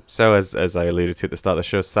 So as I alluded to at the start of the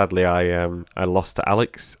show, sadly I lost to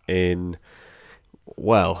Alex in,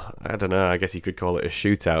 well, I don't know, I guess you could call it a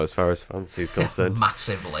shootout as far as fantasy is concerned.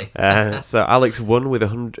 Massively. So Alex won with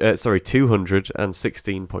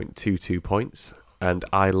 216.22 points, and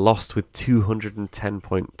I lost with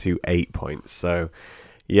 210.28 points. So,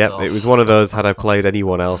 yep, It was one of those. Had I played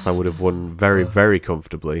anyone else, I would have won very, very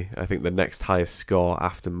comfortably. I think the next highest score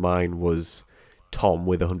after mine was Tom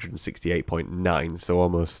with 168.9, so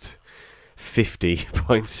almost 50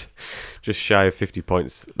 points, just shy of 50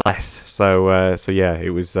 points less. So yeah,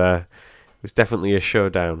 it was definitely a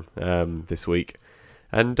showdown this week.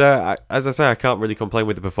 And as I say, I can't really complain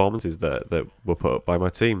with the performances that were put up by my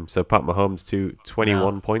team. So Pat Mahomes to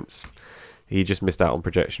 21 points. He just missed out on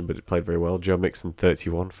projection, but it played very well. Joe Mixon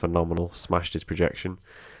 31, phenomenal, smashed his projection.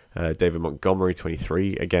 David Montgomery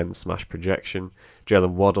 23, again smashed projection.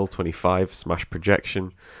 Jalen Waddle 25, smashed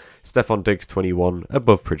projection. Stephon Diggs 21,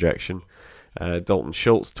 above projection. Dalton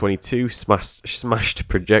Schultz 22, smashed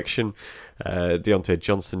projection. Deontay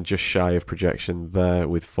Johnson just shy of projection there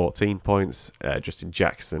with 14 points. Justin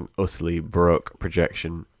Jackson utterly broke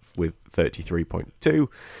projection with 33.2.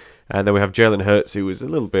 And then we have Jalen Hurts, who was a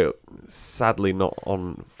little bit, sadly, not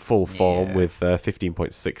on full form with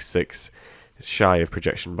 15.66, shy of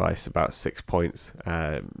projection by about 6 points.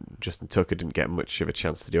 Justin Tucker didn't get much of a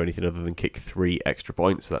chance to do anything other than kick 3 extra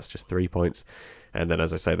points, so that's just 3 points. And then,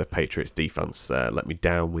 as I say, the Patriots defense let me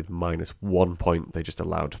down with minus 1 point. They just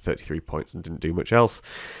allowed 33 points and didn't do much else.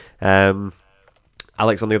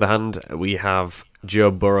 Alex, on the other hand, we have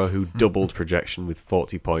Joe Burrow, who doubled projection with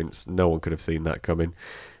 40 points. No one could have seen that coming.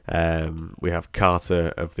 We have Carter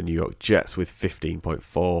of the New York Jets with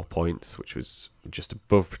 15.4 points, which was just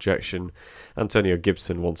above projection. Antonio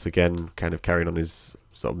Gibson, once again, kind of carrying on his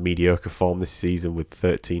sort of mediocre form this season with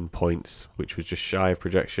 13 points, which was just shy of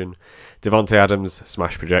projection. Devontae Adams,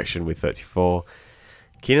 smash projection with 34.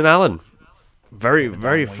 Keenan Allen, very,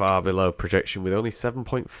 very far below projection with only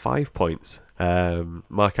 7.5 points.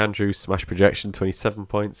 Mark Andrews, smashed projection, 27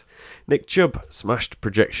 points. Nick Chubb, smashed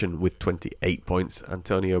projection with 28 points.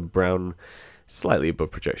 Antonio Brown, slightly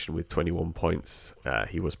above projection with 21 points.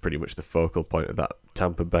 He was pretty much the focal point of that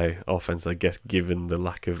Tampa Bay offense, I guess, given the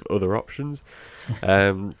lack of other options.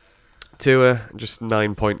 Tua, just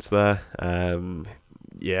 9 points there.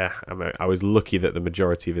 Yeah, I was lucky that the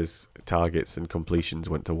majority of his targets and completions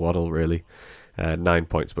went to Waddle, really. 9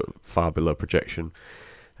 points, but far below projection.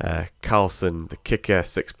 Carlson, the kicker,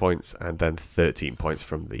 6 points, and then 13 points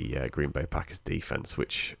from the Green Bay Packers defense,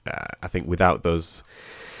 which I think without those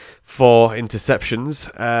 4 interceptions,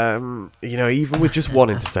 even with just 1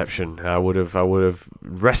 interception, I would have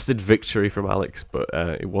wrested victory from Alex, but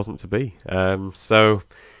it wasn't to be. So,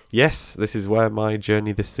 yes, this is where my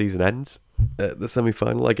journey this season ends. The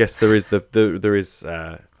semi-final, I guess there is there is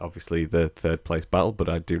obviously the third place battle, but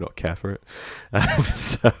I do not care for it. Yeah,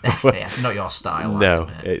 it's not your style. No,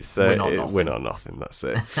 it's win or nothing. That's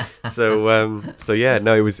it. So yeah,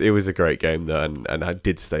 no, it was a great game though, and I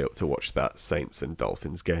did stay up to watch that Saints and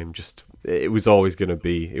Dolphins game. Just it was always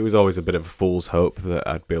a bit of a fool's hope that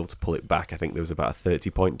I'd be able to pull it back. I think there was about a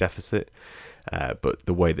 30-point deficit. But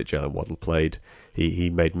the way that Jalen Waddle played, he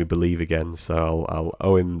made me believe again. So I'll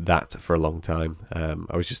owe him that for a long time.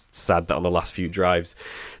 I was just sad that on the last few drives,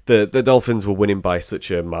 the Dolphins were winning by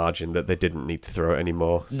such a margin that they didn't need to throw it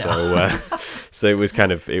anymore. No. So it was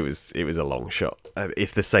it was a long shot.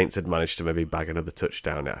 If the Saints had managed to maybe bag another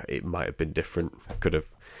touchdown, it might have been different. Could have.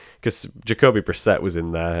 Because Jacoby Brissett was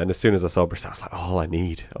in there, and as soon as I saw Brissett, I was like, all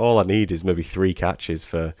I need is maybe 3 catches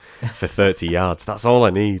for 30 yards. That's all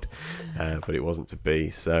I need. But it wasn't to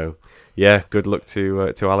be. So, yeah, good luck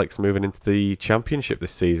to Alex moving into the championship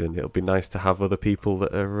this season. It'll be nice to have other people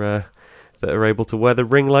that are able to wear the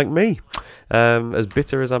ring like me, as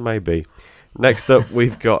bitter as I may be. Next up,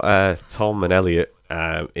 we've got Tom and Elliot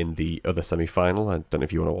in the other semi-final. I don't know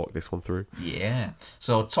if you want to walk this one through. Yeah.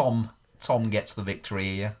 So Tom gets the victory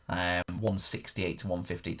here, 168 to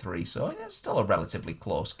 153, so it's still a relatively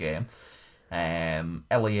close game.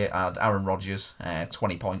 Elliot had Aaron Rodgers,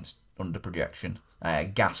 20 points under projection.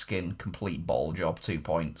 Gaskin, complete ball job, 2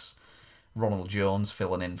 points. Ronald Jones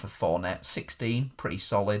filling in for Fournette, 16, pretty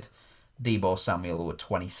solid. Deebo Samuel with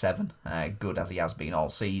 27, good as he has been all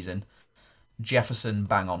season. Jefferson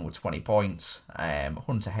bang on with 20 points.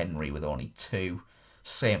 Hunter Henry with only 2.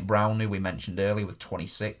 St. Brown, who we mentioned earlier, with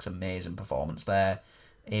 26, amazing performance there.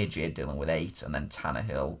 AJ Dillon with 8, and then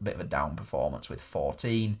Tannehill, bit of a down performance with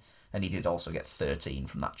 14, and he did also get 13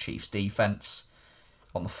 from that Chiefs defence.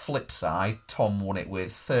 On the flip side, Tom won it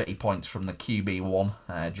with 30 points from the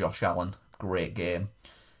QB1, Josh Allen. Great game.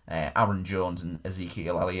 Aaron Jones and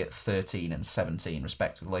Ezekiel Elliott, 13 and 17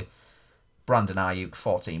 respectively. Brandon Ayuk,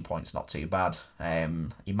 14 points, not too bad.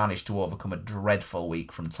 He managed to overcome a dreadful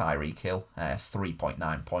week from Tyreek Hill,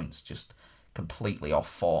 3.9 points, just completely off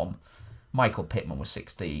form. Michael Pittman was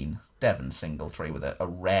 16. Devin Singletary with a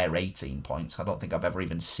rare 18 points. I don't think I've ever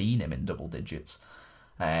even seen him in double digits.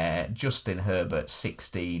 Justin Herbert,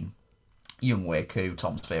 16. Younghoe Koo,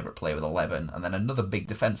 Tom's favourite player, with 11. And then another big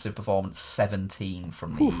defensive performance, 17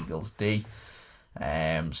 from the Eagles D.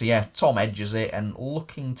 So yeah, Tom edges it, and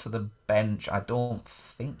looking to the bench, I don't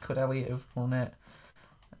think could Elliott have won it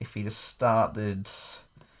if he'd have started.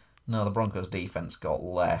 No, the Broncos defense got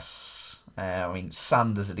less. I mean,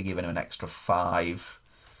 Sanders had given him an extra 5,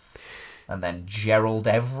 and then Gerald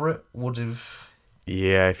Everett would have.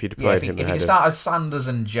 Yeah, if he'd played him, if he'd started Sanders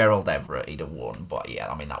and Gerald Everett, he'd have won. But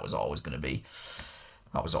yeah, I mean, that was always going to be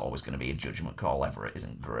a judgment call. Everett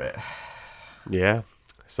isn't great. Yeah.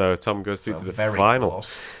 So Tom goes through to the very final.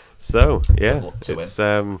 Close. So yeah,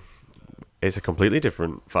 it's a completely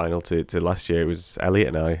different final to last year. It was Elliot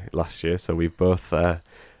and I last year, so we've both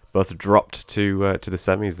dropped to the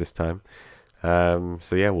semis this time.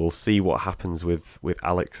 So yeah, we'll see what happens with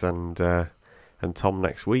Alex and Tom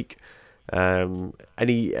next week.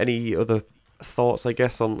 Any other thoughts, I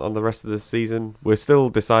guess, on the rest of the season? We're still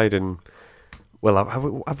deciding. Well,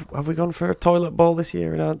 have we gone for a toilet bowl this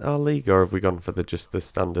year in our league, or have we gone for just the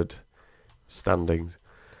standard standings?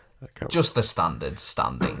 Just the standard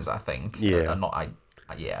standings, I think. Yeah.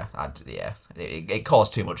 It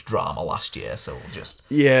caused too much drama last year, so we'll just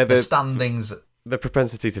the standings. The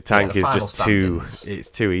propensity to tank is just standings. It's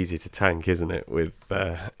too easy to tank, isn't it? With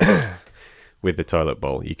with the toilet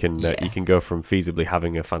bowl, you can go from feasibly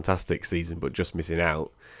having a fantastic season but just missing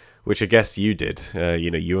out. Which I guess you did.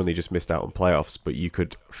 You only just missed out on playoffs, but you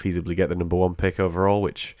could feasibly get the number 1 pick overall,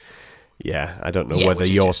 which, I don't know whether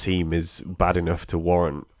your team is bad enough to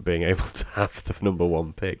warrant being able to have the number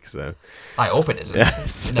 1 pick. So I hope it isn't.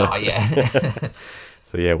 So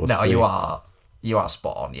we'll see. You are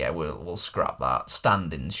spot on. Yeah, we'll scrap that.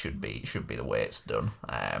 Standings should be the way it's done.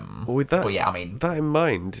 With that, but yeah, I mean, that in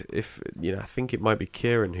mind, if I think it might be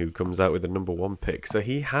Kieran who comes out with the number 1 pick. So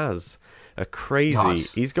he has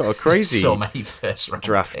he's got a crazy so many first round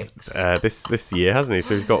draft picks. this year, hasn't he?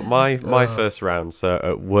 So he's got my first round. So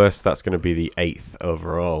at worst, that's going to be the 8th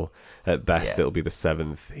overall. At best, it'll be the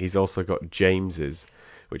 7th. He's also got James's,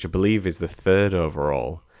 which I believe is the 3rd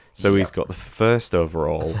overall. So he's got the 1st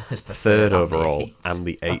overall, the 3rd overall, and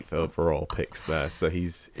the 8th overall picks there. So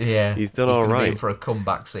he's done all right. He's be in for a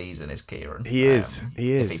comeback season, is Kieran? He is.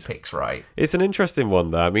 If he picks right. It's an interesting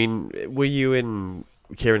one, though. I mean, were you in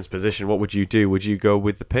Kieran's position? What would you do? Would you go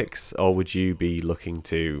with the picks, or would you be looking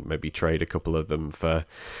to maybe trade a couple of them for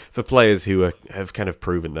players who have kind of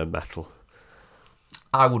proven their mettle?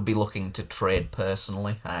 I would be looking to trade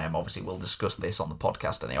personally. Obviously, we'll discuss this on the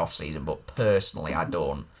podcast in the off season, but personally, I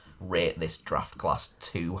don't rate this draft class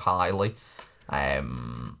too highly.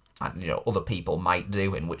 And other people might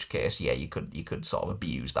do, in which case, you could sort of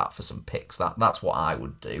abuse that for some picks. That's what I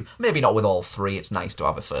would do. Maybe not with all 3. It's nice to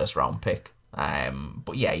have a first round pick.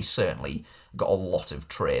 But yeah, he's certainly got a lot of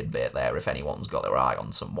trade bait there if anyone's got their eye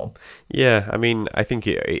on someone. Yeah, I mean, I think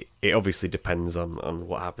it obviously depends on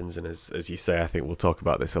what happens, and as you say, I think we'll talk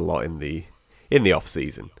about this a lot in the off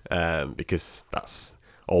season, because that's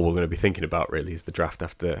all we're going to be thinking about really is the draft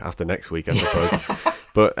after next week, I suppose.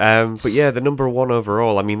 But yeah, the number 1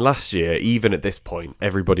 overall. I mean, last year, even at this point,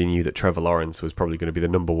 everybody knew that Trevor Lawrence was probably going to be the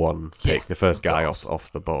number 1 pick, the first guy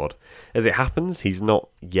off the board. As it happens, he's not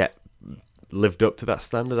yet lived up to that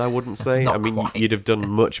standard, I wouldn't say. I mean, you'd have done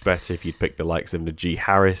much better if you'd picked the likes of Najee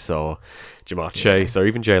Harris or Jamar Chase or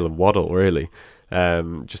even Jalen Waddle, really.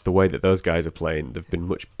 Just the way that those guys are playing, they've been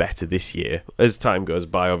much better this year. As time goes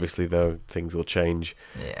by, obviously, though, things will change.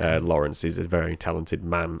 Lawrence is a very talented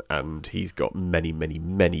man, and he's got many, many,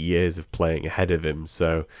 many years of playing ahead of him.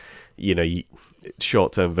 So,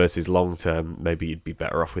 short term versus long term, maybe you'd be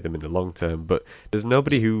better off with him in the long term. But there's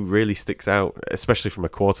nobody who really sticks out, especially from a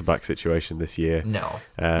quarterback situation this year. No,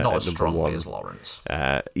 not as strongly as Lawrence.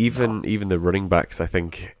 Even the running backs, I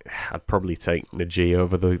think I'd probably take Najee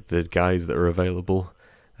over the guys that are available.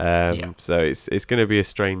 So it's going to be a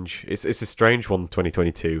strange one,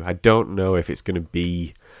 2022. I don't know if it's going to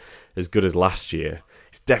be as good as last year.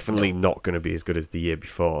 It's definitely not going to be as good as the year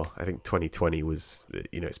before. I think 2020 was,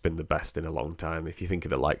 it's been the best in a long time. If you think of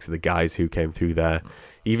the likes of the guys who came through there,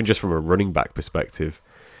 even just from a running back perspective,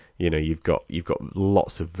 you've got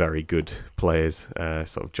lots of very good players,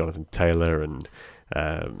 sort of Jonathan Taylor and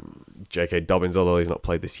J.K. Dobbins, although he's not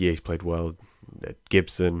played this year, he's played well.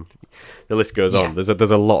 Gibson, the list goes Yeah. on. There's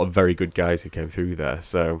a lot of very good guys who came through there.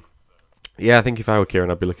 So, yeah, I think if I were Kieran,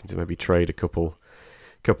 I'd be looking to maybe trade a couple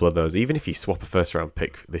of those. Even if you swap a first round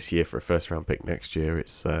pick this year for a first round pick next year,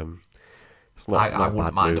 it's not. I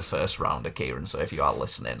wouldn't mind a move. first rounder, Kieran. So if you are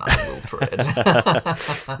listening, I will trade.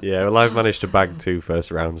 Yeah, well, I've managed to bag 2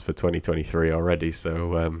 first rounds for 2023 already.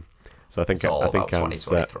 So I think It's all I think about I'm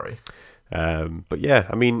set. 2023. But yeah,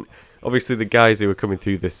 I mean, obviously the guys who are coming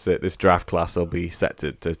through this draft class will be set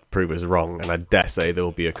to prove us wrong, and I dare say there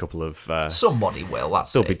will be a couple of Somebody will.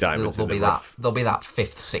 That's there'll be it. diamonds There'll in be the rough. There'll be that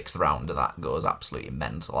 5th, 6th rounder that goes absolutely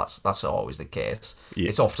mental. That's always the case. Yeah.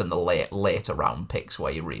 It's often the later round picks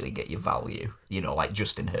where you really get your value. Like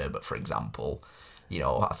Justin Herbert, for example.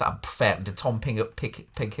 I prefer, did Tom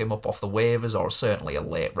pick him up off the waivers, or certainly a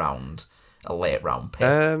late round pick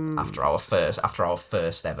after our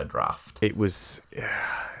first ever draft? It was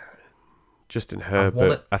Justin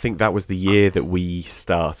Herbert. I think that was the year that we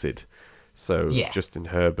started. So Yeah. Justin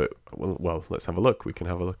Herbert. Well, let's have a look. We can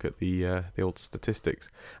have a look at the old statistics.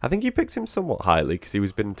 I think you picked him somewhat highly because he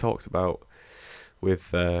was being talked about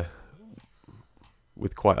with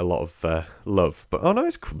quite a lot of love. But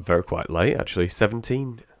it's very quite late actually.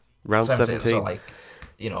 Round 17. So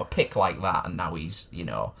a pick like that, and now he's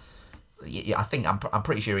I think I'm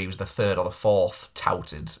pretty sure he was the 3rd or the 4th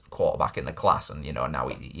touted quarterback in the class, and now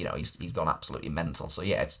he's gone absolutely mental. So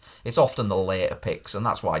yeah, it's often the later picks, and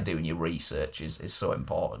that's why doing your research is so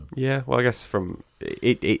important. Yeah, well, I guess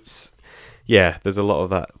it's there's a lot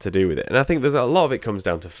of that to do with it, and I think there's a lot of it comes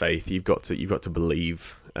down to faith. You've got to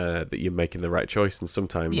believe that you're making the right choice, and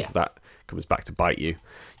sometimes that comes back to bite you.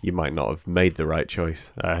 You might not have made the right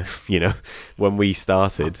choice. When we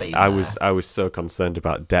started, I was so concerned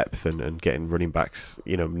about depth and getting running backs.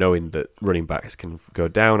 Knowing that running backs can go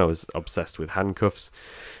down, I was obsessed with handcuffs,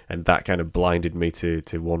 and that kind of blinded me to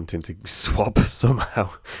wanting to swap somehow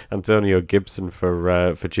Antonio Gibson for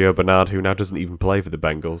Gio Bernard, who now doesn't even play for the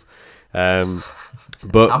Bengals.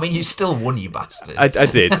 But I mean, you still won, you bastard. I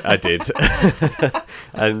did,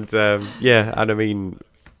 and and I mean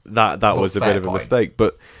that was a bit of a mistake,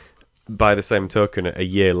 but. By the same token, a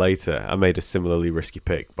year later, I made a similarly risky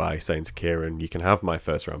pick by saying to Kieran, you can have my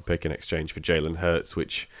first round pick in exchange for Jalen Hurts,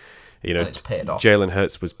 which, it's paid off. Jalen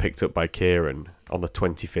Hurts was picked up by Kieran on the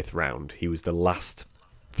 25th round. He was the last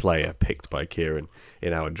player picked by Kieran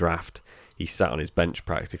in our draft. He sat on his bench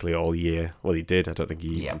practically all year. Well, he did. I don't think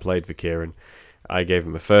he even played for Kieran. I gave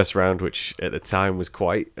him a first round, which at the time was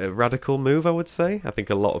quite a radical move, I would say. I think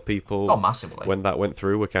a lot of people, massively, when that went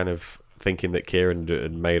through, were kind of thinking that Kieran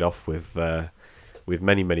had made off with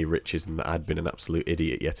many, many riches and that I'd been an absolute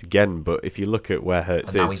idiot yet again. But if you look at where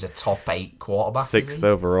Hurts and now he's a top 8 quarterback. 6th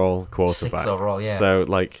overall quarterback. 6th overall, yeah. So,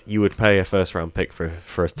 you would pay a first round pick for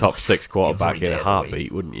a top 6 quarterback in a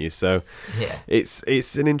heartbeat, wouldn't you? So, yeah,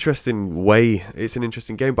 it's an interesting way. It's an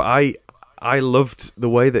interesting game. But I loved the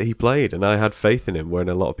way that he played, and I had faith in him when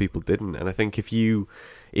a lot of people didn't. And I think if you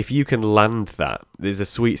can land that, there's a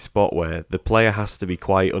sweet spot where the player has to be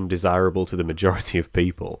quite undesirable to the majority of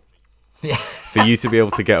people for you to be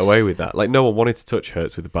able to get away with that. No one wanted to touch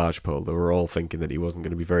Hurts with a barge pole. They were all thinking that he wasn't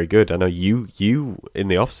going to be very good. I know you in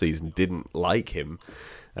the off season didn't like him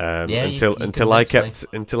until I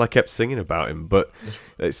kept singing about him. But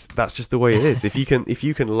that's just the way it is. If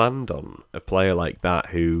you can land on a player like that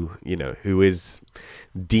who is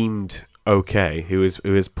deemed okay, who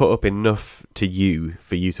has put up enough to you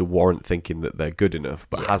for you to warrant thinking that they're good enough,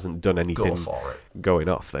 but hasn't done anything going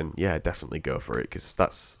off, then definitely go for it, because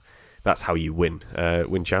that's how you win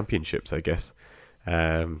championships, I guess.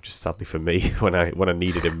 Just sadly for me, when I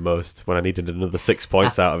needed him most, when I needed another 6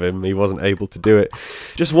 points out of him, he wasn't able to do it.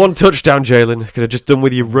 Just one touchdown, Jalen. Could have just done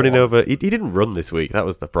with you running over. He didn't run this week. That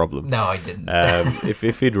was the problem. No, I didn't.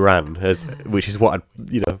 If he'd ran, which is what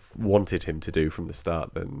I wanted him to do from the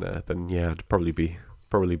start, then I'd probably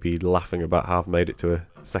be laughing about how I've made it to a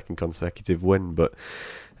second consecutive win. But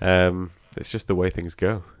it's just the way things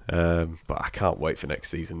go. But I can't wait for next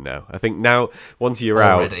season now. I think now, once you're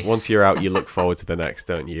out, you look forward to the next,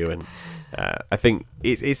 don't you? And I think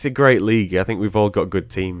it's a great league. I think we've all got good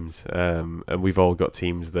teams, and we've all got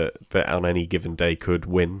teams that on any given day could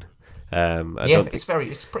win. It's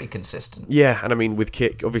pretty consistent. Yeah, and I mean, with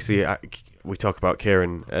Kit, obviously, we talk about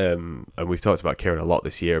Kieran, and we've talked about Kieran a lot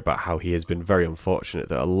this year about how he has been very unfortunate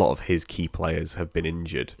that a lot of his key players have been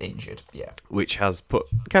injured. Yeah. Which has put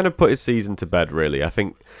his season to bed, really. I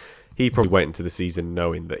think he probably went into the season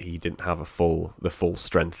knowing that he didn't have the full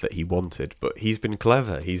strength that he wanted. But he's been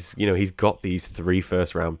clever. He's got these 3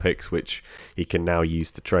 first-round picks, which he can now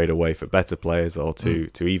use to trade away for better players or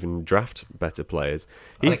to even draft better players.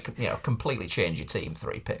 It completely change your team.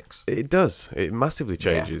 3 picks. It does. It massively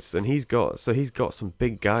changes, and he's got some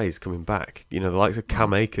big guys coming back. The likes of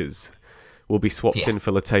Cam Akers will be swapped in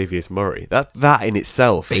for Latavius Murray. That in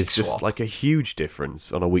itself big is just swap. like a huge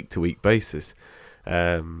difference on a week-to-week basis.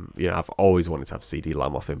 I've always wanted to have CD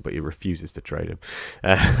Lamb off him, but he refuses to trade him.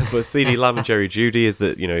 But CD Lamb and Jerry Jeudy is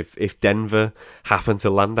that, if Denver happen to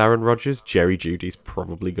land Aaron Rodgers, Jerry Judy's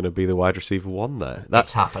probably going to be the wide receiver 1 there.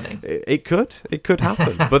 That's happening. It could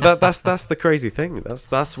happen, but that's the crazy thing.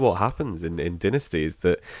 That's what happens in Dynasty, is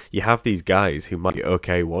that you have these guys who might be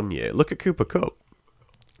okay one year. Look at Cooper Kupp.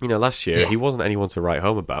 Last year he wasn't anyone to write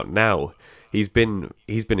home about. Now he's been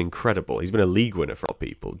incredible. He's been a league winner for a lot of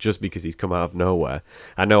people just because he's come out of nowhere.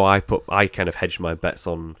 I know I kind of hedged my bets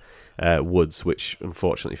on Woods, which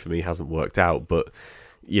unfortunately for me hasn't worked out. But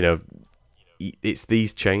it's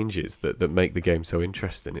these changes that make the game so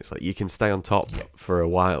interesting. It's like you can stay on top for a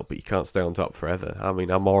while, but you can't stay on top forever. I mean,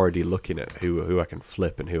 I'm already looking at who I can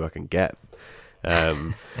flip and who I can get.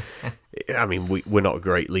 I mean, we're not a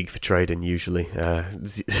great league for trading usually,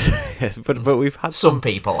 but we've had some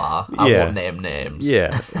people are. I won't name names. Yeah,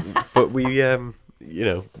 but we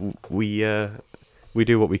we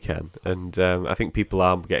do what we can, and I think people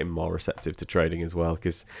are getting more receptive to trading as well,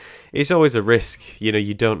 because it's always a risk.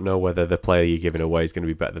 You don't know whether the player you're giving away is going to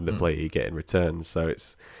be better than the player you get in return. So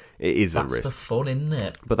it is a risk. That's the fun, isn't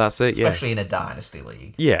it? But that's it, especially in a dynasty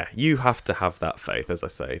league. Yeah, you have to have that faith, as I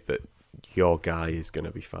say, that your guy is going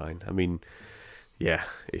to be fine. I mean, yeah,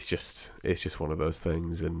 it's just one of those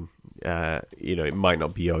things, and it might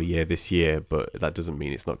not be your year this year, but that doesn't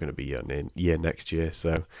mean it's not going to be your year next year.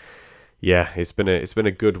 So yeah, it's been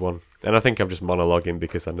a good one, and I think I'm just monologuing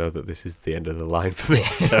because I know that this is the end of the line for me.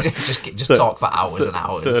 So, just talk for hours and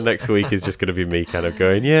hours. So next week is just going to be me kind of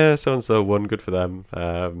going, yeah, so and so won, good for them.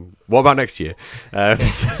 What about next year?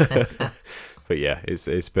 But yeah,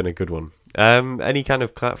 it's been a good one. Any kind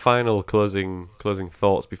of final closing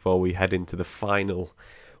thoughts before we head into the final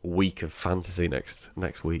week of fantasy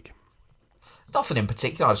next week? Nothing in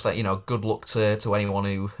particular. I just thought, good luck to anyone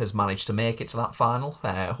who has managed to make it to that final.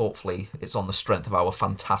 Hopefully it's on the strength of our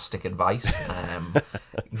fantastic advice.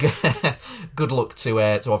 Good luck to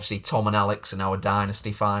obviously Tom and Alex in our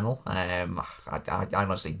Dynasty final. I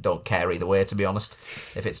honestly don't care either way, to be honest.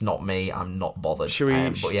 If it's not me, I'm not bothered. Should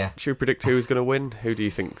we predict who's going to win? Who do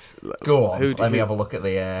you think's... Go on, let me have a look at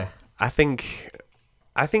the... I think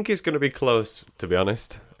it's going to be close, to be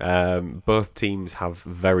honest. Both teams have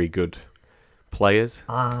very good players.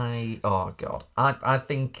 I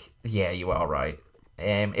think, yeah, you are right.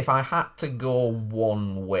 If I had to go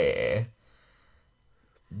one way,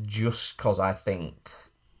 just because I think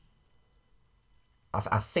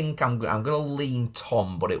I'm going to lean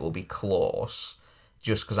Tom, but it will be close,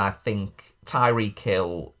 just because I think Tyreek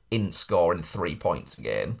Hill isn't scoring 3 points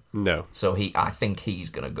again. No. So I think he's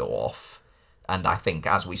going to go off. And I think,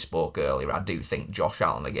 as we spoke earlier, I do think Josh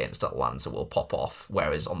Allen against Atlanta will pop off.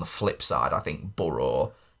 Whereas on the flip side, I think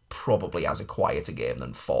Burrow probably has a quieter game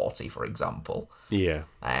than 40, for example. Yeah.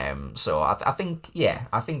 So I think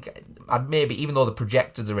I'd maybe, even though the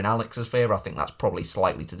projectors are in Alex's favour, I think that's probably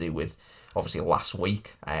slightly to do with, obviously, last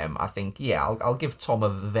week. I think, I'll give Tom a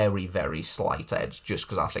very, very slight edge, just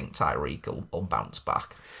because I think Tyreek will bounce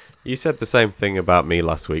back. You said the same thing about me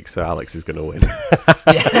last week, so Alex is going to win.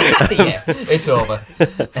 Yeah, it's over.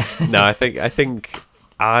 No, I think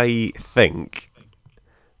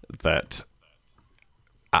that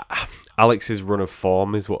Alex's run of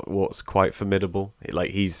form is what's quite formidable.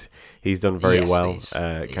 Like he's done very well,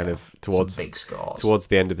 kind of towards big scores. Towards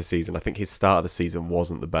the end of the season. I think his start of the season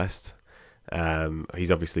wasn't the best.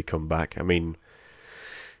 He's obviously come back. I mean,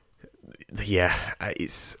 yeah,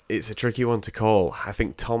 it's a tricky one to call. I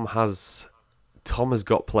think Tom has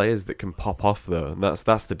got players that can pop off though, and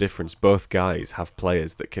that's the difference. Both guys have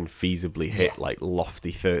players that can feasibly hit like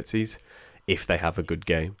lofty 30s if they have a good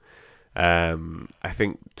game. I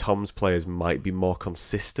think Tom's players might be more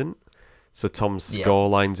consistent, so Tom's score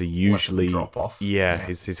lines are usually drop off.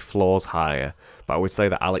 His floor's higher, but I would say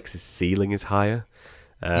that Alex's ceiling is higher.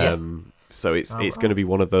 So it's going to be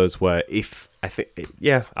one of those where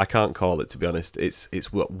I can't call it, to be honest.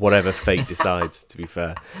 It's whatever fate decides, to be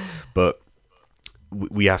fair. But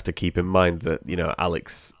we have to keep in mind that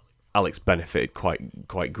Alex benefited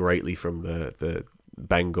quite greatly from the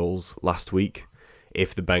Bengals last week.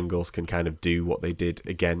 If the Bengals can kind of do what they did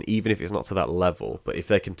again, even if it's not to that level, but if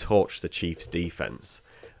they can torch the Chiefs' defense,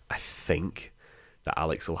 I think that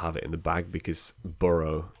Alex will have it in the bag because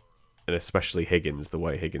Burrow, and especially Higgins, the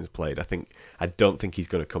way Higgins played, I don't think he's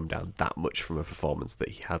going to come down that much from a performance that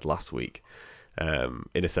he had last week. In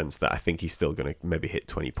a sense that I think he's still going to maybe hit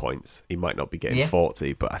 20 points. He might not be getting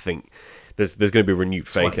 40, but I think there's going to be renewed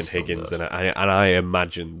faith in Higgins, and I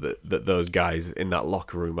imagine that those guys in that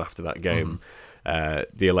locker room after that game,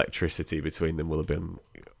 the electricity between them will have been,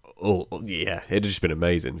 it had just been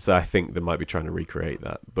amazing. So I think they might be trying to recreate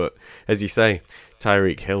that. But as you say,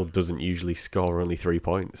 Tyreek Hill doesn't usually score only 3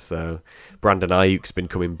 points. So Brandon Ayuk's been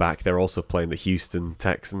coming back. They're also playing the Houston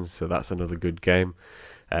Texans, so that's another good game.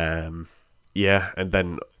 And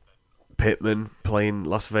then Pittman playing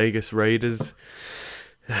Las Vegas Raiders.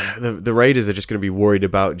 The Raiders are just going to be worried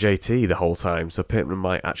about JT the whole time, so Pittman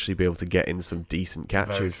might actually be able to get in some decent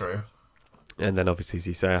catches. Very true. And then obviously, as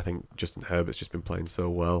you say, I think Justin Herbert's just been playing so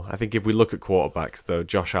well. I think if we look at quarterbacks, though,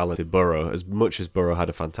 Josh Allen to Burrow, as much as Burrow had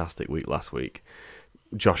a fantastic week last week,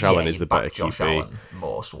 Josh Allen is the better Josh QB. Allen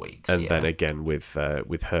most weeks, and then again with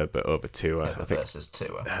Herbert over Tua. Herbert versus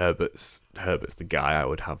Tua. Herbert's the guy I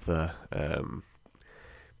would have there.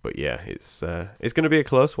 But yeah, it's going to be a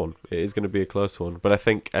close one. It is going to be a close one. But I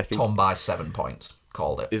think Tom by 7 points.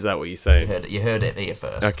 Called it. Is that what you're saying? You heard it here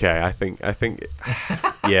first. Okay, I think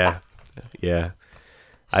yeah.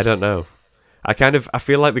 I don't know. I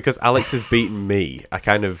feel like because Alex has beaten me, I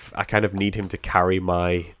kind of need him to carry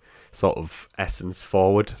my sort of essence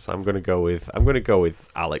forward. So I'm going to go with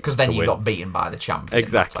Alex, because then you got beaten by the champion.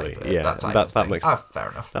 Exactly. That makes fair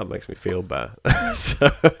enough. That makes me feel better. So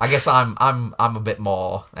I guess I'm a bit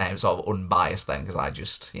more sort of unbiased then, because I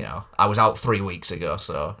just I was out 3 weeks ago,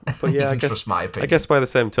 so but yeah, you can trust my opinion. I guess by the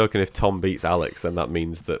same token, if Tom beats Alex, then that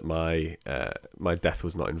means that my death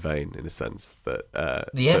was not in vain, in a sense that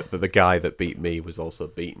that the guy that beat me was also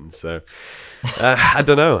beaten. So I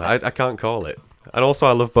don't know. I can't call it. And also,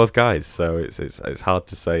 I love both guys, so it's hard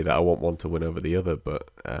to say that I want one to win over the other. But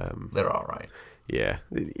they're all right. Yeah,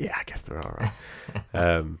 I guess they're all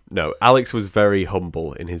right. No, Alex was very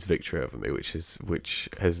humble in his victory over me, which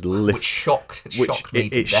shocked me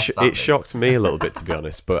to death. It shocked me a little bit, to be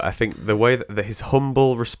honest. But I think the way that his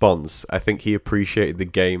humble response, I think he appreciated the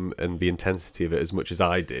game and the intensity of it as much as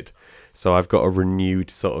I did. So I've got a renewed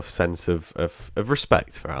sort of sense of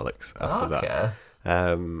respect for Alex after that.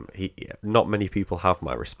 Not many people have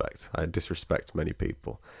my respect. I disrespect many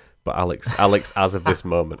people, but Alex as of this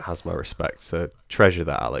moment has my respect, so treasure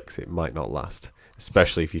that, Alex. It might not last,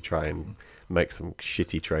 especially if you try and make some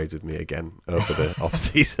shitty trades with me again over the off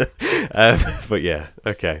season. But yeah,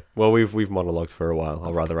 okay, well, we've monologued for a while,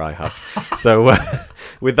 or rather I have. So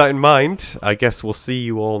with that in mind, I guess we'll see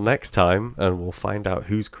you all next time, and we'll find out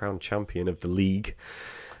who's crowned champion of the league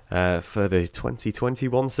for the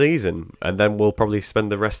 2021 season, and then we'll probably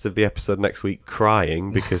spend the rest of the episode next week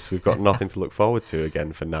crying because we've got nothing to look forward to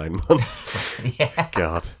again for 9 months.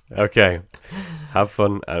 God. Okay. Have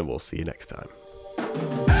fun, and we'll see you next time.